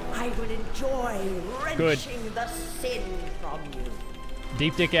 I will enjoy wrenching the sin from you.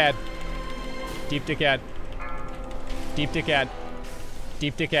 Deep dick ad. Deep dick ad. Deep dick ad.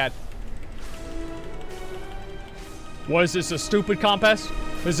 Deep dick ad. What is this, a stupid contest?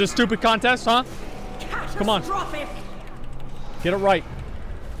 Is this a stupid contest, huh? Come on. Get it right.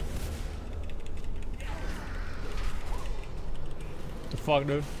 The fuck,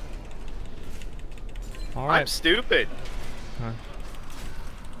 dude? Alright. I'm stupid.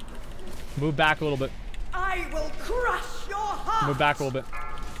 Move back a little bit. I will crush your heart. Move back a little bit.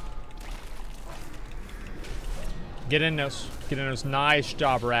 Get in those. Get in those. Nice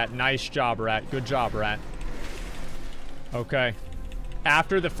job, Rat. Nice job, Rat. Good job, Rat. Okay.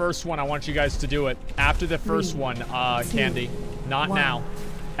 After the first one, I want you guys to do it. After the first one, Candy. Not 1. now.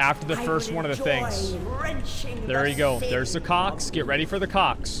 After the first one of the things. There you go. There's the cocks. Get ready for the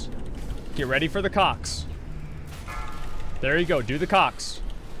cocks. Get ready for the cocks. There you go. Do the cocks.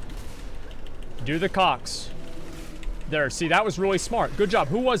 Do the cocks. There. See, that was really smart. Good job.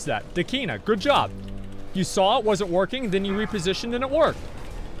 Who was that? Dakina. Good job. You saw it wasn't working, then you repositioned and it worked.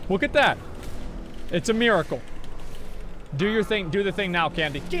 Look at that. It's a miracle. Do your thing. Do the thing now,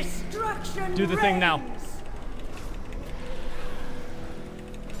 Candy. Destruction Do the thing now.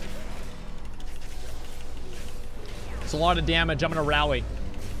 It's a lot of damage. I'm gonna rally.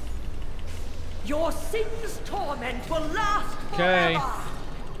 Your sin's torment will last Okay. forever.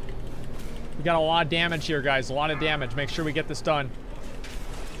 We got a lot of damage here, guys. A lot of damage. Make sure we get this done.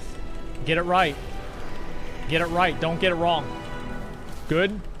 Get it right. Get it right. Don't get it wrong.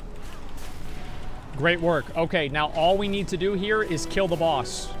 Good. Great work. Okay, now all we need to do here is kill the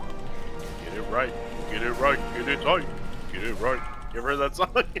boss. Get it right. Get it right. Get it right. Get it right. You ever heard that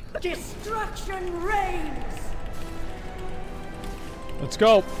song? Destruction reigns. Let's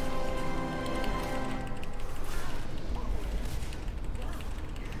go.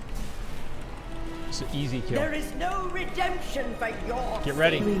 It's an easy kill. There is no redemption for your Get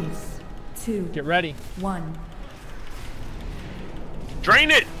ready. 3, 2, Get ready. 1. Drain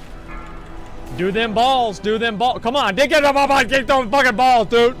it! Do them balls. Do them balls. Come on. Get those fucking balls,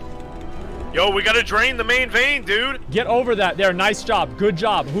 dude. Yo, we gotta drain the main vein, dude. Get over that. There. Nice job. Good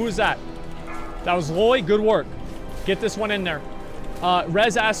job. Who is that? That was Loy. Good work. Get this one in there.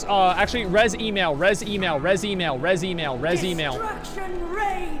 Actually, res email. Destruction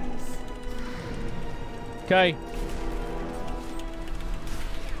reigns. Okay.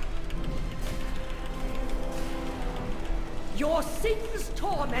 Your sin's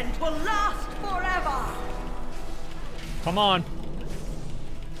torment will last forever. Come on.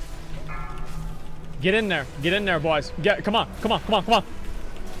 Get in there. Get in there, boys. Come on. Come on. Come on. Come on.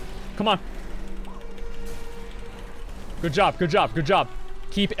 Come on. Good job. Good job. Good job.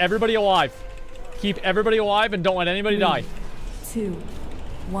 Keep everybody alive. Keep everybody alive and don't let anybody 3, die. 2,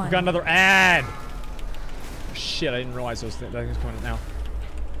 1. We got another ad. Shit, I didn't realize that was coming out now.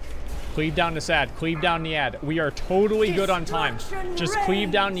 Cleave down this ad. Cleave down the ad. We are totally good on time. Just cleave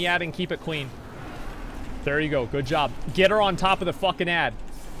down the ad and keep it clean. There you go. Good job. Get her on top of the fucking ad.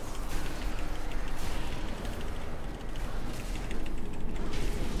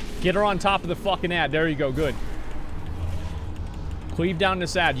 Get her on top of the fucking ad. There you go. Good. Cleave down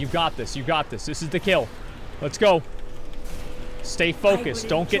this ad. You got this. You got this. This is the kill. Let's go. Stay focused.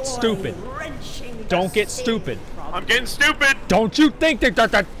 Don't get stupid. Don't get stupid. I'm getting stupid. Don't you think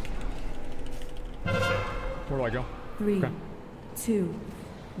that. Where do I go? 3, Okay. 2,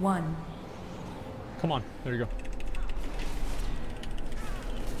 1. Come on. There you go.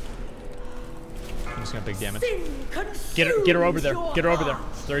 I'm just gonna big damage. Get her over there. Get her over there.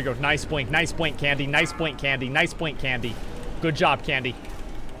 There you go. Nice blink. Nice blink, Candy. Nice blink, Candy. Nice blink, Candy. Good job, Candy.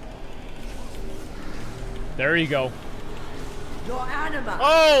 There you go. Your anima.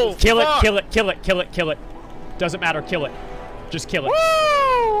 Oh! Kill it, fuck. kill it, kill it, kill it, kill it. Doesn't matter, kill it. Just kill it. Woo!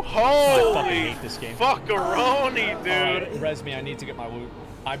 I fucking Holy hate this game. fuckeroni, dude. Res me, I need to get my loot.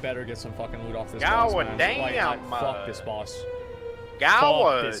 I better get some fucking loot off this God boss, man. damn. Fuck this boss.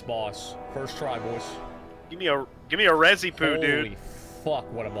 Goward. Fuck this boss. First try, boys. Give me a resi poo, dude. Holy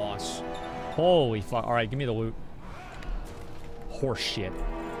fuck, what a boss. Holy fuck. Alright, give me the loot. Horse shit.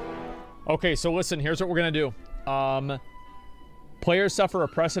 Okay, so listen, here's what we're gonna do. Players suffer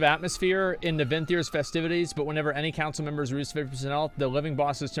oppressive atmosphere in the Venthyrs festivities, but whenever any council members reach 50% health, the living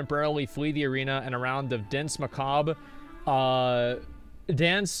bosses temporarily flee the arena and around the dense macabre. Master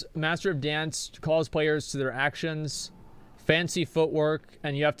of Dance calls players to their actions. Fancy footwork,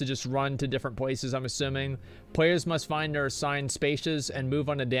 and you have to just run to different places, I'm assuming. Players must find their assigned spaces and move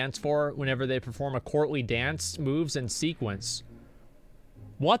on the dance floor whenever they perform a courtly dance, moves, and sequence.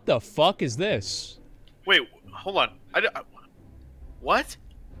 What the fuck is this? Wait, hold on. What?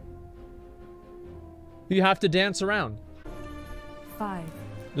 You have to dance around. 5.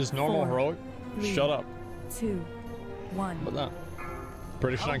 This normal 4, heroic? 3, Shut up. 2, 1. What that?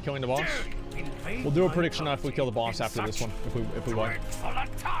 Prediction on killing the boss? We'll do a prediction on if we kill the boss after this one, if we win.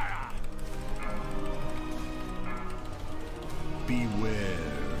 Beware.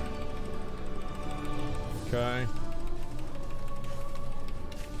 Okay.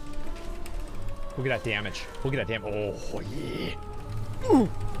 Look at that damage. Look at that damage. Oh, yeah. Ooh.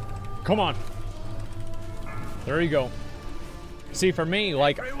 Come on. There you go. See, for me,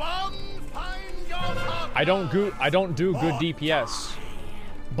 like, I don't do good DPS,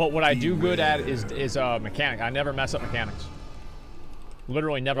 but what I do good at is mechanic. I never mess up mechanics.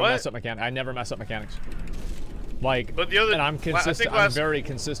 Literally never mess up mechanics. I never mess up mechanics. Like, but the other, and I'm consistent. I'm very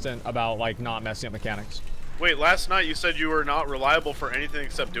consistent about like not messing up mechanics. Wait, last night you said you were not reliable for anything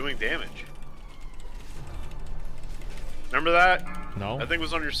except doing damage. Remember that? No. I think it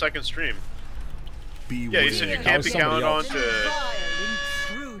was on your second stream. Beware. Yeah, you said you can't be counted on to...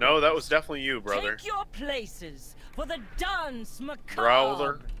 Intruder. No, that was definitely you, brother. Take your places for the dance, macabre.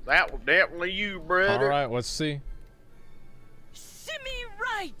 Brother. That was definitely you, brother. Alright, let's see. Shimmy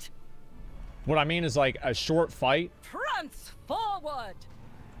right. What I mean is like a short fight. Prance forward.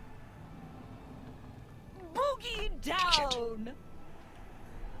 Boogie down.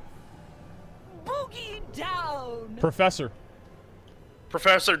 Boogie down. Professor.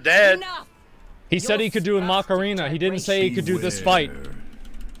 Professor dead. Enough. He said he could do a Macarena. He didn't say he could do this fight.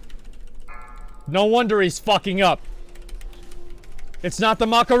 No wonder he's fucking up. It's not the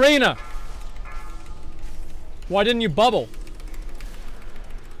Macarena. Why didn't you bubble?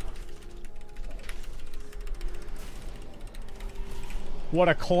 What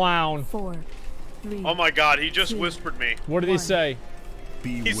a clown. 4, 3. Oh my god, he just whispered me. What did he say?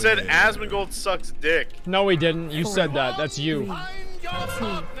 Beware. He said Asmongold sucks dick. No, he didn't. You 4, said that. That's you. 3,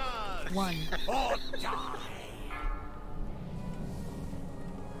 2, 1. Or die.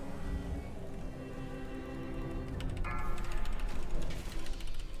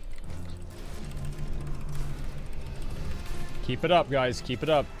 Keep it up, guys. Keep it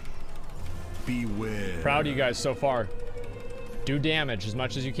up. Beware. Proud of you guys so far. Do damage as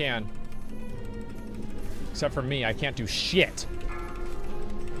much as you can. Except for me, I can't do shit.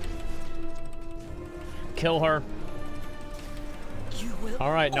 Kill her.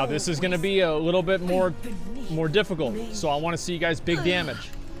 Alright, now this is gonna be a little bit more difficult. So I want to see you guys big damage.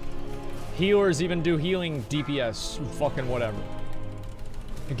 Healers even do healing DPS. Fucking whatever.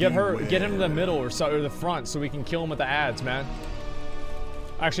 Get him to the middle or the front so we can kill him with the ads, man.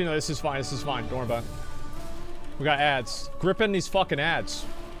 Actually, no, this is fine. This is fine. Don't worry about it. We got ads. Grip in these fucking ads.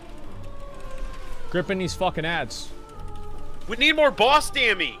 Grip in these fucking ads. We need more boss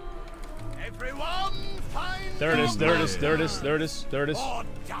dammy. Everyone find there it is. There it is. There it is. There it is. There it is.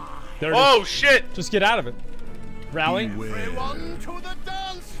 There it is. Oh shit! Just get out of it. Rally. Everyone to the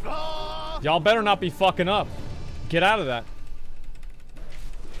dance floor. Y'all better not be fucking up. Get out of that.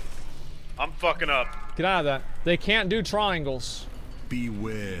 I'm fucking up. Get out of that. They can't do triangles.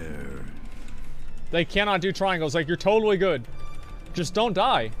 Beware. They cannot do triangles. Like, you're totally good. Just don't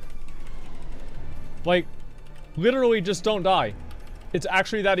die. Like, literally just don't die. It's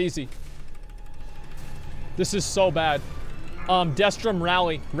actually that easy. This is so bad. Destrum,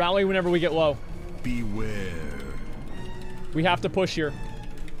 rally. Rally whenever we get low. Beware. We have to push here.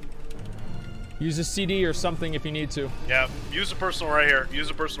 Use a CD or something if you need to. Yeah, use a personal right here. Use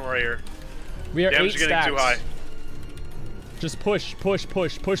a personal right here. We are Damage 8 getting stacks. too high. Just push, push,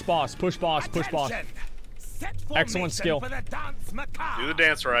 push, push boss, push boss, push boss. Excellent skill. Do the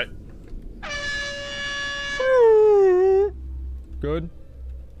dance right. Good.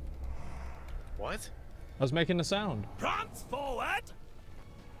 What? I was making the sound. Prance forward.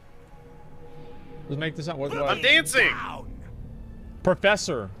 Let's make the sound. What? I'm dancing.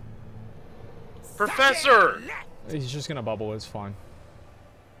 Professor. Professor. He's just gonna bubble. It's fine.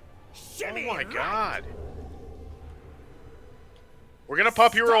 Oh my god. We're gonna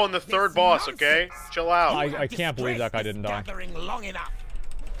pop hero on the third boss, okay? Chill out. I can't believe that guy didn't die. Long enough.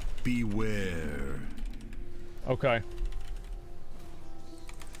 Beware. Okay.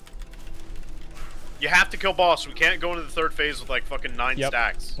 You have to kill boss. We can't go into the third phase with like fucking 9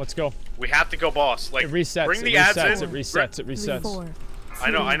 stacks. Let's go. We have to kill boss. Like, It resets. bring It the resets. ads in. It resets. It resets. 4,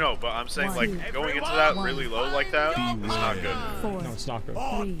 I know, but I'm saying like going into that really low like that, it's not good. 4, No, it's not good.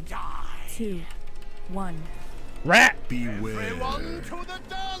 3, 2, 1. Rat. Beware. Everyone to the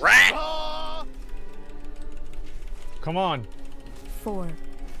dance Rat. floor. Come on. 4,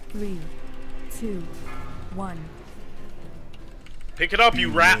 3, 2, 1. Pick it up, you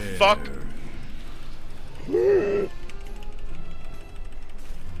rat fuck.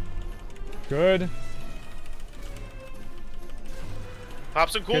 Good. Pop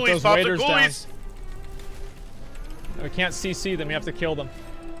some Get coolies, those pop some raiders coolies. We can't CC them. You have to kill them.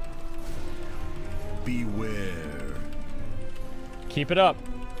 Beware. Keep it up.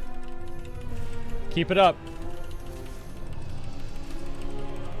 Keep it up.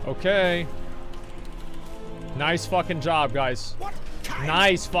 Okay. Nice fucking job, guys.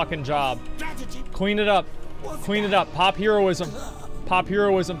 Nice fucking job. Clean it up. Clean it up. Pop heroism. Pop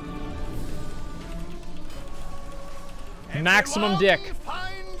heroism. Maximum dick.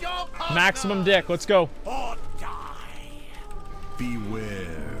 Maximum dick. Let's go.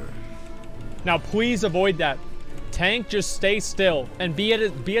 Beware. Now, please avoid that. Tank, just stay still and be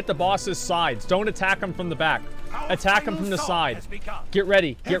at the boss's sides. Don't attack him from the back. Attack him from the side. Get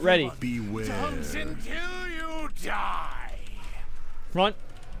ready. Get ready. Beware. Until you die. Front.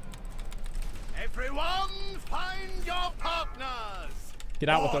 Everyone find your partners. Get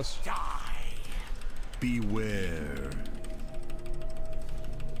out with us. Die. Beware.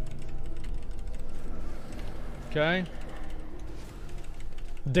 Okay.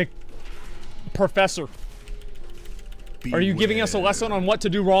 Dick. Professor. Beware. Are you giving us a lesson on what to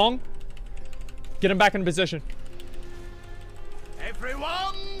do wrong? Get him back in position.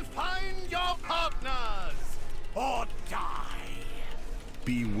 Everyone find your partners or die.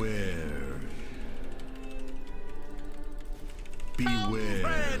 Beware. Beware.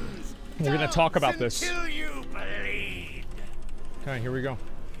 Friends, We're gonna talk about this. until you bleed. Okay, here we go.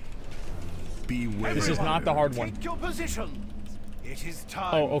 Beware. This is not the hard one. Take your positions. It is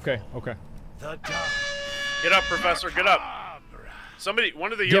time. Oh, okay, okay. The Get up, Professor. Get up. Somebody,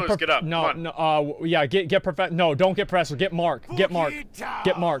 one of the healers, get up. No, Come on. no, yeah, get Professor. No, don't get Professor. Get Mark. Get Mark.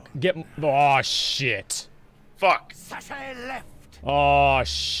 Get Mark. Get. Oh shit. Fuck. Sashay left. Oh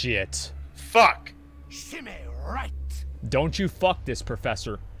shit. Fuck. Shimmy right. Don't you fuck this,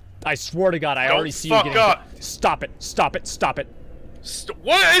 Professor. I swear to God, I already see you getting. Stop it! Stop it! Stop it!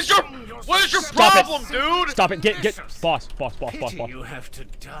 What is your problem, dude? Stop it! Get boss. You have to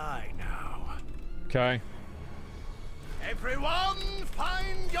die now. Okay. Everyone,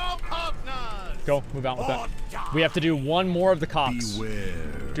 find your partners. Go, move out with that. We have to do one more of the cops.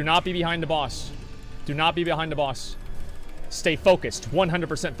 Beware. Do not be behind the boss. Do not be behind the boss. Stay focused.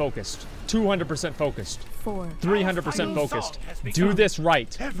 100% focused. 200% focused. 4. 300% focused. Do this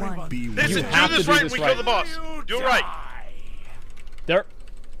right. One. Listen, You have do this to do right. this We right. kill the boss. Do it right. There.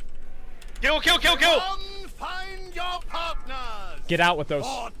 Kill. Find your partners. Get out with those.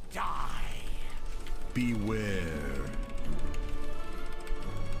 Or die. Beware.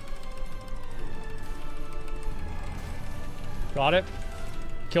 Got it.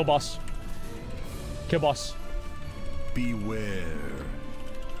 Kill boss. Kill boss. Beware.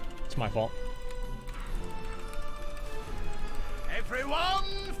 It's my fault. Everyone,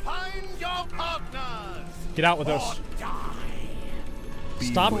 find your partners. Get out with those. Or die.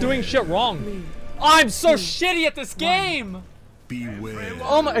 Stop doing shit wrong. I'm so shitty at this game. Beware.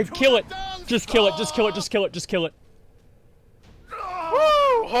 Oh my! Kill it. Just kill it. Just kill it. Just kill it. Just kill it.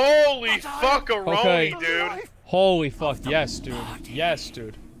 Woo! Holy fuckaroni, Okay. dude. Holy fuck! Yes, dude. Yes,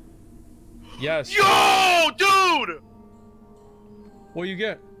 dude. Yes. Yo, dude! What you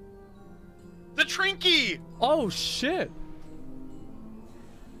get? The Trinky! Oh shit.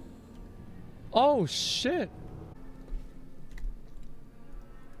 Oh shit.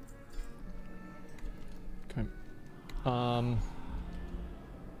 Okay.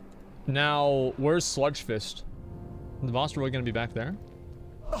 Now, where's Sludgefist? The boss really gonna be back there?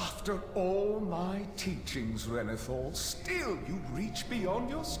 After all my teachings, Renethor, still you reach beyond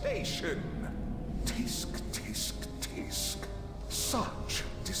your station. Tisk, tisk, tisk. Such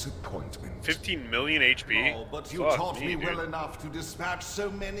disappointment. 15 million HP. Oh, but you Fuck taught me dude. well enough to dispatch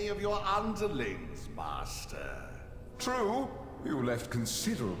so many of your underlings, Master. True, you left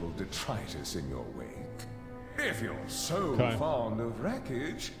considerable detritus in your wake. If you're so Okay. fond of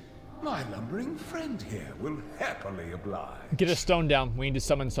wreckage, my lumbering friend here will happily oblige. Get a stone down. We need to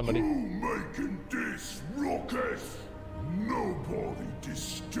summon somebody. Making this ruckus. Nobody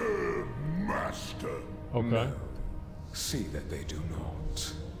disturb Master. Okay. No. See that they do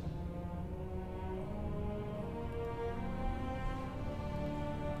not.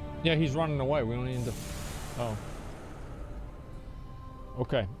 Yeah, he's running away. We don't need to. Oh.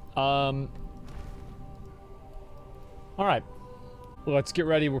 Okay. All right. Let's get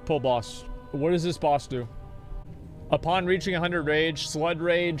ready. We're pull boss. What does this boss do? Upon reaching 100 rage, Slud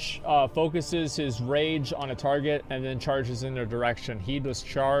Rage focuses his rage on a target and then charges in their direction. Heedless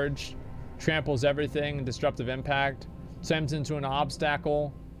charge, tramples everything, disruptive impact, sends into an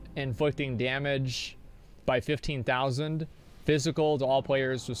obstacle, inflicting damage by 15,000. Physical to all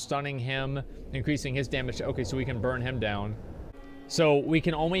players with stunning him, increasing his damage. Okay, so we can burn him down. So we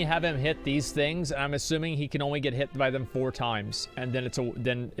can only have him hit these things, and I'm assuming he can only get hit by them 4 times, and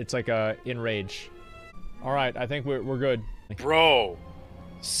then it's like a enrage. All right, I think we're good. Bro,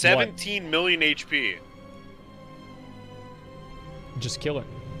 17 million HP. Just kill it.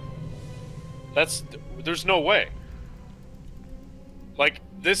 There's no way. Like,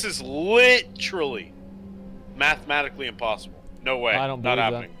 this is literally mathematically impossible. No way. I don't not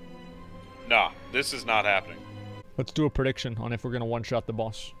believe happening. Nah, this is not happening. Let's do a prediction on if we're gonna one-shot the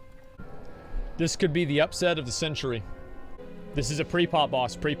boss. This could be the upset of the century. This is a pre-pot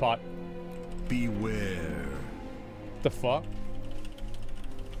boss, pre-pot. Beware. The fuck?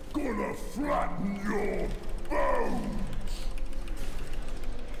 Gonna flatten your bones.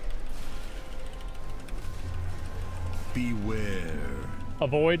 Beware.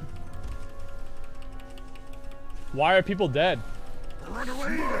 Avoid. Why are people dead? Run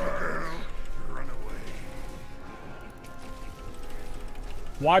away, girl. Run away.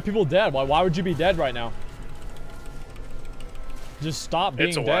 Why are people dead? Why would you be dead right now? Just stop being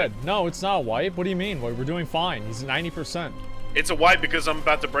It's a dead. wipe. No, it's not a wipe. What do you mean? We're doing fine. He's 90%. It's a wipe because I'm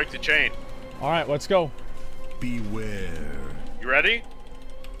about to break the chain. All right, let's go. Beware. You ready?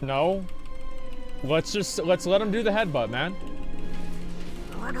 No. Let's let him do the headbutt, man.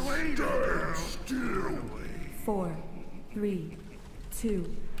 Run away, girl. Still. 4, 3,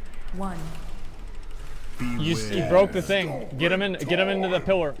 2, 1. You broke the thing. Get him into the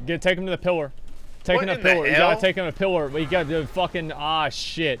pillar. Take him to the pillar. Take him What to the in the pillar. You gotta hell? take him to the pillar. We got the fucking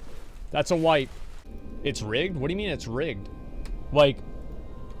shit. That's a wipe. It's rigged? What do you mean it's rigged? Like,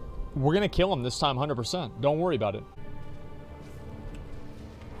 we're gonna kill him this time 100%. Don't worry about it.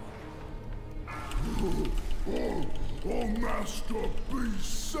 Oh, Master, be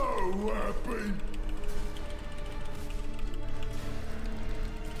so happy.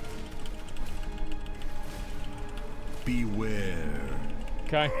 Beware.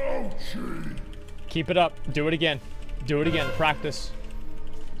 Okay. Keep it up. Do it again. Do it again. Practice.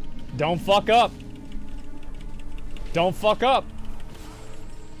 Don't fuck up. Don't fuck up.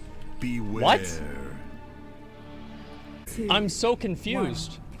 Beware. What? I'm so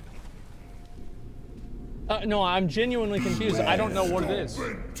confused. No, I'm genuinely confused. I don't know what it is.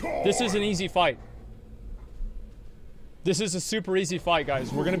 This is an easy fight. This is a super easy fight,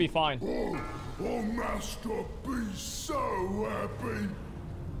 guys. We're gonna be fine. Oh, Master, be so happy.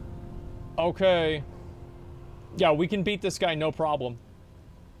 Okay. Yeah, we can beat this guy, no problem.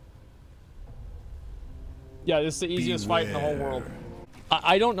 Yeah, this is the easiest fight in the whole world.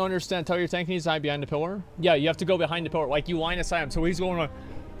 I don't understand. Tell your tank he's hide behind the pillar. Yeah, you have to go behind the pillar. Like, you line aside him. So he's going like...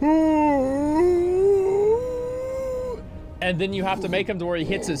 And then you have to make him to where he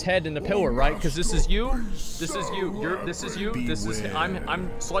hits his head in the pillar, right? Because this is you. This is you. This is you. This is... I'm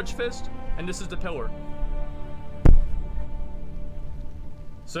Sludgefist. And this is the pillar.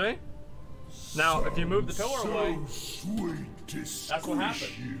 See? Now, if you move the pillar away... That's what happens.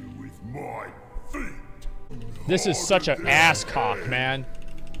 This is such an ass cock, man.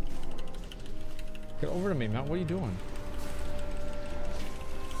 Get over to me, man. What are you doing?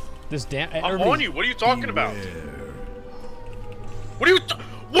 This damn. I'm on you. What are you talking about? What are you?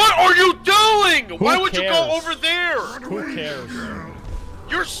 What are you doing? Why would you go over there? Who cares?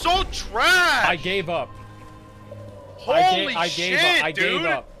 You're so trash. I gave up. Holy I shit, gave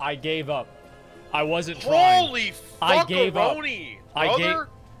up. I gave up. I wasn't trying. Holy I gave up. Brother.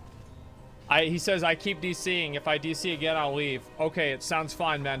 He says I keep DCing. If I DC again, I'll leave. Okay, it sounds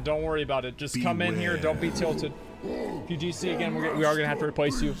fine, man. Don't worry about it. Just come in here. Don't be tilted. If you DC again, we are gonna have to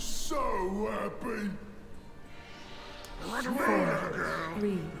replace you. So happy. 4,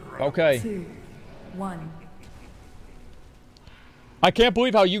 3, Okay. 2, 1. I can't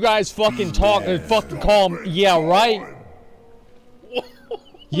believe how you guys fucking talk and fucking call him. Yeah, right.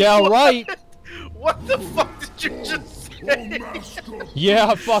 Yeah, right. What the fuck did you just say?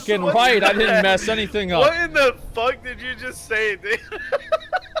 Yeah, fucking right. I didn't mess anything up. What in the fuck did you just say, dude?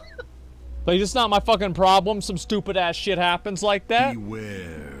 Like, it's not my fucking problem. Some stupid ass shit happens like that.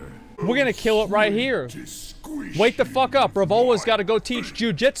 Beware. We're gonna kill it right here. Wake the fuck up. Ravola's gotta go teach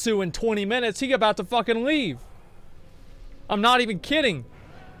jujitsu in 20 minutes. He about to fucking leave. I'm not even kidding.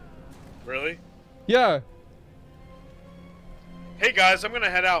 Really? Yeah. Hey guys, I'm gonna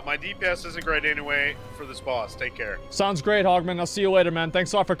head out. My DPS isn't great anyway for this boss. Take care. Sounds great, Hogman. I'll see you later, man.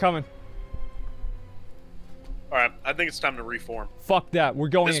 Thanks a lot for coming. Alright, I think it's time to reform. Fuck that. We're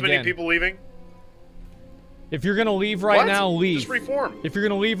going again. This many people leaving? If you're gonna leave right now, leave. Just reform. If you're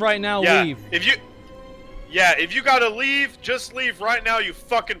gonna leave right now, yeah, leave. If you gotta leave, just leave right now, you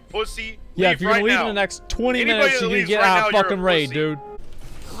fucking pussy. Yeah, leave if you're gonna leave in the next 20 minutes, you're gonna get out of fucking raid, dude.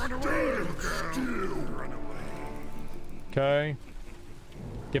 Okay.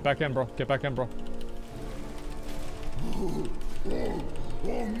 Get back in, bro. Get back in, bro.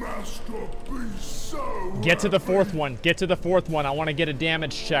 Get to the fourth one. Get to the fourth one. I want to get a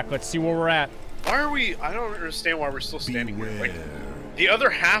damage check. Let's see where we're at. Why are we... I don't understand why we're still standing here. Like, the other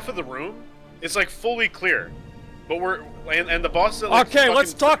half of the room is, like, fully clear. But we're... And the boss is, like, okay,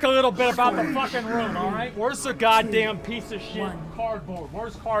 let's talk a little bit about the fucking room, alright? Where's the goddamn piece of shit cardboard?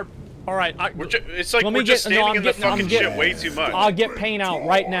 Where's cardboard? Alright, it's like we're just standing in the fucking shit way too much. I'll get paint out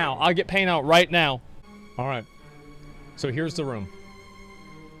right now. I'll get paint out right now. Alright. So here's the room.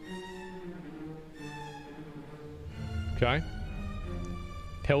 Okay.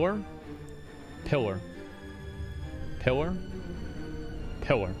 Pillar. Pillar. Pillar.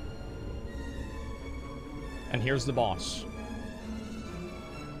 Pillar. And here's the boss.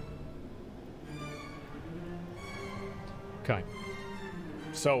 Okay.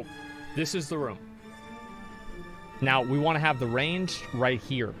 So, this is the room. Now, we want to have the range right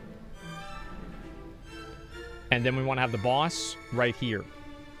here. And then we want to have the boss right here.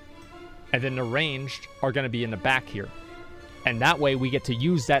 And then the ranged are going to be in the back here. And that way, we get to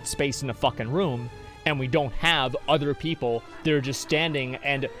use that space in the fucking room, and we don't have other people that are just standing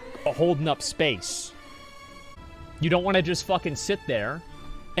and holding up space. You don't want to just fucking sit there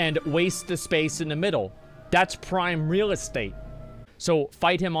and waste the space in the middle. That's prime real estate. So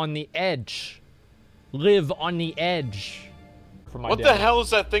fight him on the edge. Live on the edge. What the hell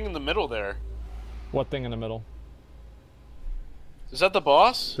is that thing in the middle there? What thing in the middle? Is that the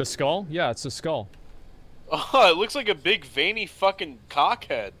boss? The skull? Yeah, it's the skull. Oh, it looks like a big veiny fucking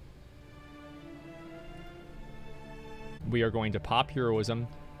cockhead. We are going to pop heroism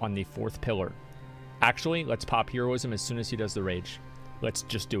on the fourth pillar. Actually, let's pop heroism as soon as he does the rage. Let's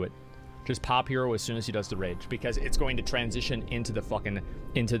just do it. Just pop hero as soon as he does the rage, because it's going to transition into the fucking,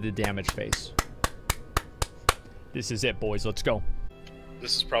 into the damage phase. This is it, boys. Let's go.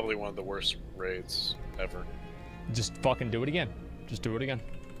 This is probably one of the worst raids ever. Just fucking do it again. Just do it again.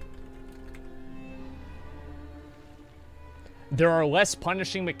 There are less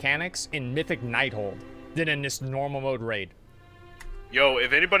punishing mechanics in Mythic Nighthold than in this normal mode raid. Yo,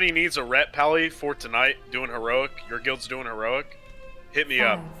 if anybody needs a ret pally for tonight doing heroic, your guild's doing heroic, hit me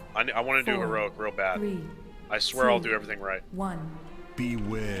up. I want to do heroic real bad. 3, I swear 2, I'll do everything right. 1.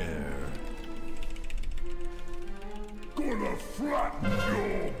 Beware. Gonna flatten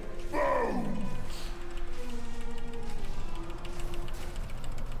your bones.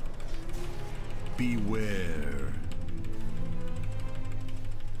 Beware.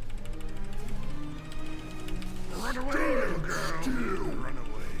 Run away, little girl. Run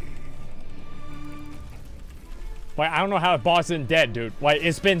away. Like, I don't know how the boss isn't dead, dude. Like,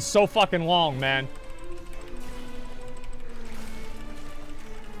 it's been so fucking long, man.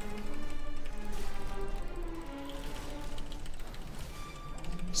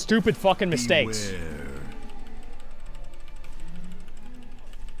 Stupid fucking mistakes. Beware.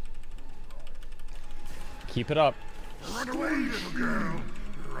 Keep it up. Run away, little girl.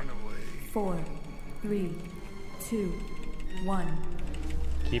 Run away. 4, 3, 2, 1.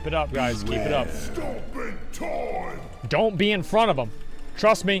 Keep it up, guys. Keep it up. Stop in time. Don't be in front of them.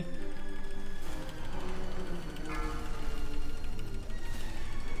 Trust me.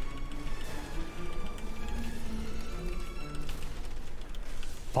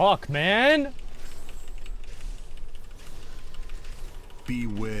 Fuck, man.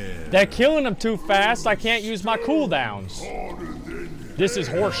 Beware. They're killing them too fast. I can't use my cooldowns. This is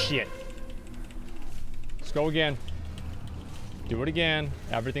horse shit. Let's go again. Do it again.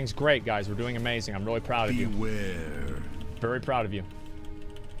 Everything's great, guys. We're doing amazing. I'm really proud of you. Beware. Very proud of you.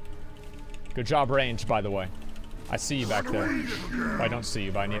 Good job, range, by the way. I see you back there. Well, I don't see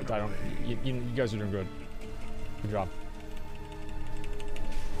you, but I don't. You guys are doing good. Good job.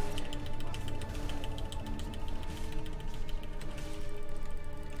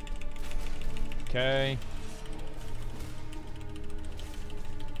 Okay.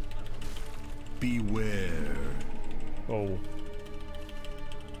 Beware. Oh.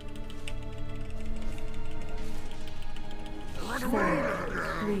 Run away,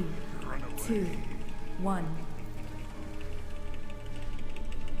 3, 2, 1.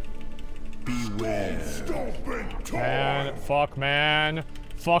 Beware. Stop in time. Man, fuck, man.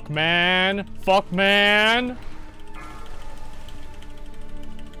 Fuck, man. Fuck, man.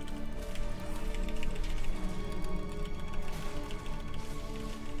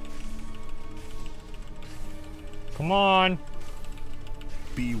 Come on.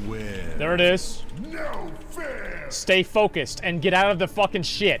 Beware. There it is. No fair. Stay focused and get out of the fucking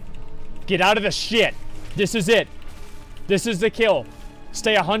shit. Get out of the shit. This is it. This is the kill.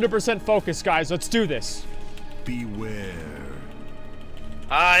 Stay 100% focused, guys. Let's do this. Beware.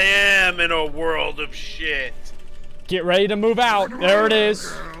 I am in a world of shit. Get ready to move out. There it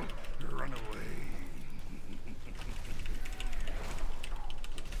is. Run away.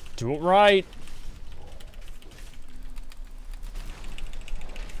 Do it right.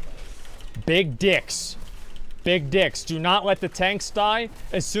 Big dicks. Big dicks. Do not let the tanks die.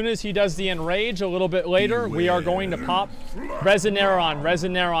 As soon as he does the enrage a little bit later, we are going to pop Resoneron.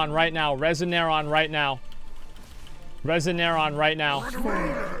 Resoneron right now. Resoneron right now. Resoneron right now.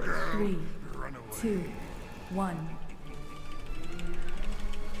 4, 3, 2, 1.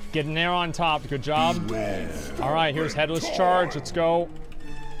 Get an air on top. Good job. Beware. All right, here's Headless Charge. Let's go.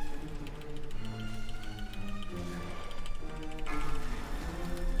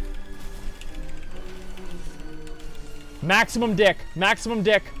 Maximum dick. Maximum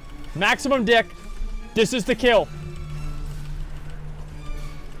dick. Maximum dick. This is the kill.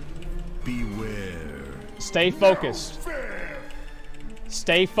 Beware. Stay focused.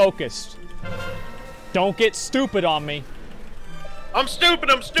 Stay focused. Don't get stupid on me. I'm stupid.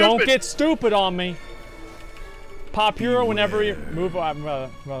 I'm stupid. Don't get stupid on me. Pop hero whenever you move.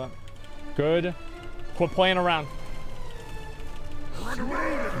 Good. Quit playing around.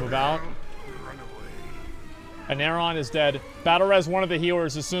 Move out. Anaron is dead. Battle res one of the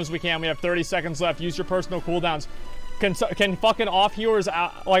healers as soon as we can. We have 30 seconds left. Use your personal cooldowns. Can fucking off healers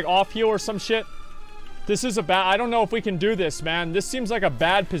out, like off heal or some shit? This is a bad. I don't know if we can do this, man. This seems like a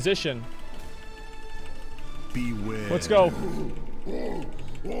bad position. Beware. Let's go. Oh,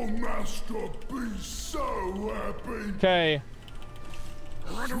 Master, be so happy. Okay.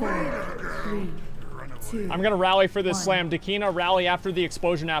 4, 3, 2. I'm gonna rally for this 1. slam. Dakina, rally after the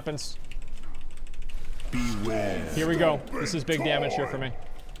explosion happens. Beware. Here we go. This is big damage here for me.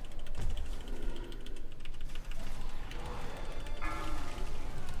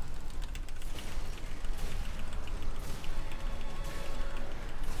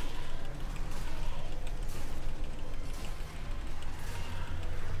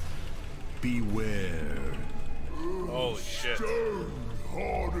 Beware. Holy shit. Stone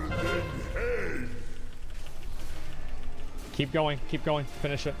harder than head. Keep going,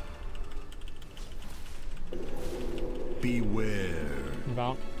 finish it. Beware. Move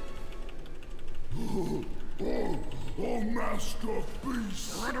out. Oh, Master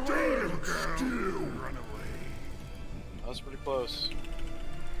Beast, stand still. That was pretty close.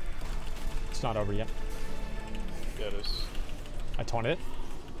 It's not over yet. Yeah, it is. I taunted it.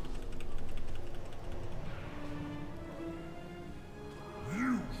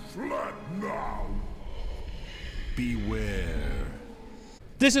 You flat now. Beware.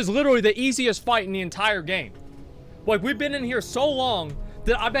 This is literally the easiest fight in the entire game. Like, we've been in here so long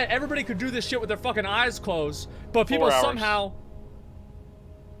that I bet everybody could do this shit with their fucking eyes closed, but people 4 hours. somehow...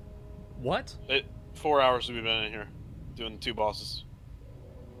 What? 4 hours we've been in here doing the 2 bosses.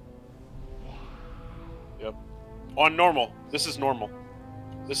 Yep. On normal. This is normal.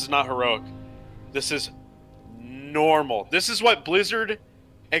 This is not heroic. This is normal. This is what Blizzard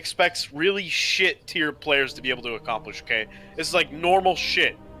expects really shit tier players to be able to accomplish, okay? This is like normal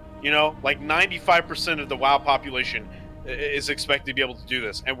shit. You know? Like 95% of the WoW population is expected to be able to do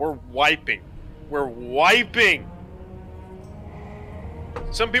this. And we're wiping. We're wiping!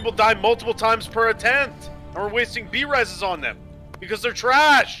 Some people die multiple times per attempt. And we're wasting B-reses on them. Because they're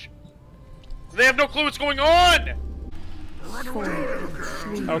trash! They have no clue what's going on! 4,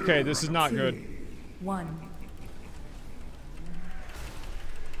 3, Okay, this is not 2, good. 1.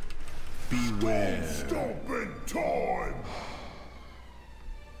 Beware. Stop in time.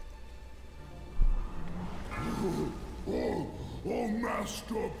 Oh,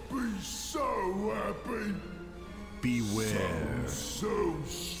 Master Beast, so happy. Beware. So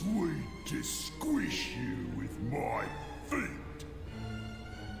sweet to squish you with my feet.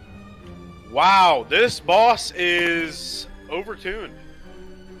 Wow, this boss is overtuned.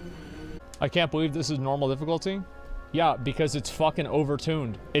 I can't believe this is normal difficulty. Yeah, because it's fucking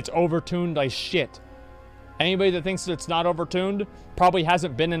overtuned. It's overtuned like shit. Anybody that thinks that it's not overtuned probably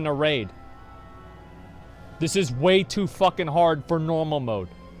hasn't been in a raid. This is way too fucking hard for normal mode.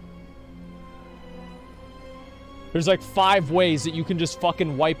 There's like 5 ways that you can just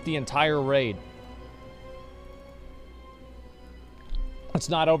fucking wipe the entire raid. It's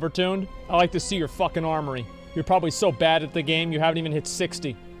not overtuned. I like to see your fucking armory. You're probably so bad at the game you haven't even hit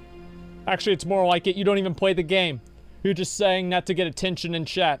 60. Actually, it's more like it. You don't even play the game. You're just saying that to get attention in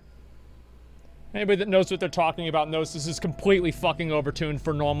chat. Anybody that knows what they're talking about knows this is completely fucking overtuned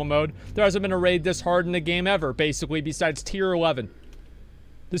for normal mode. There hasn't been a raid this hard in the game ever, basically, besides tier 11.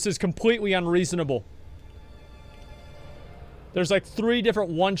 This is completely unreasonable. There's like 3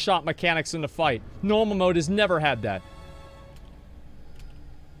 different one-shot mechanics in the fight. Normal mode has never had that.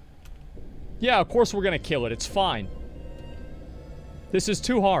 Yeah, of course we're gonna kill it. It's fine. This is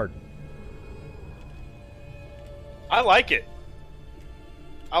too hard. I like it.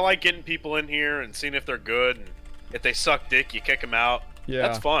 I like getting people in here and seeing if they're good. And if they suck dick, you kick them out. Yeah.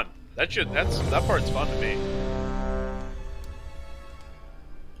 That's fun. That part's fun to me.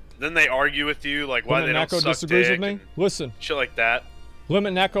 Then they argue with you, like why they don't suck disagrees dick with me? and Listen. shit like that. Limit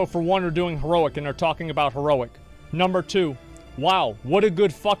and Echo, for one, are doing heroic, and they're talking about heroic. Number 2, wow, what a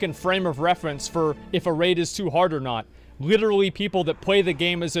good fucking frame of reference for if a raid is too hard or not. Literally people that play the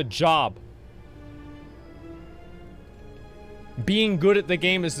game as a job. Being good at the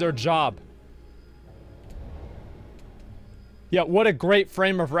game is their job. Yeah, what a great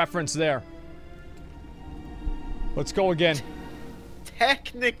frame of reference there. Let's go again.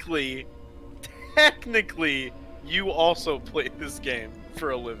 Technically, you also play this game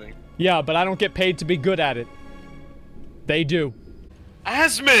for a living. Yeah, but I don't get paid to be good at it. They do.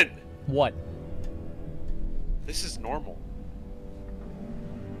 Asmon! What? This is normal.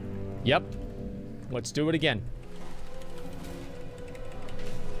 Yep. Let's do it again.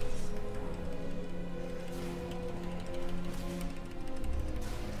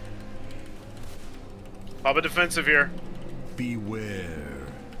 Pop a defensive here. Beware.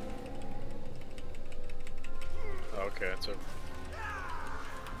 Okay, it's over.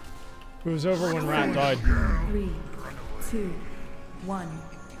 It was over when Rat died. 3, 2, 1.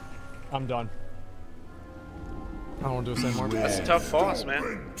 I'm done. I don't want to do this anymore. That's a tough boss,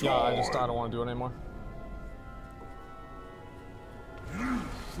 man. Yeah, I don't want to do it anymore.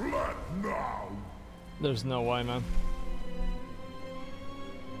 Flat now. There's no way, man.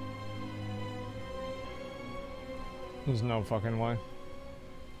 There's no fucking way.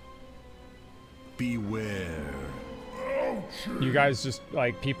 Beware. You guys just,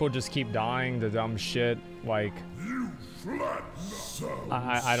 like, people just keep dying to dumb shit. Like,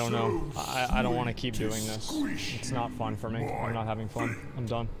 I don't know. I don't want to keep doing this. It's not fun for me. I'm not having fun. I'm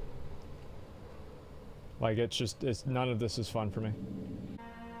done. Like, it's none of this is fun for me.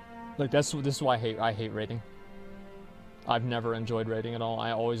 Like, this is why I hate raiding. I've never enjoyed raiding at all.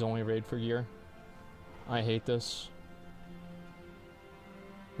 I always only raid for gear. I hate this.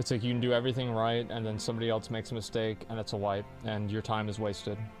 It's like you can do everything right, and then somebody else makes a mistake, and it's a wipe, and your time is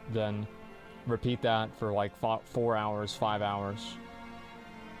wasted. Then repeat that for like 4 hours, 5 hours.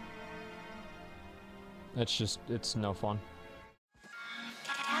 It's no fun.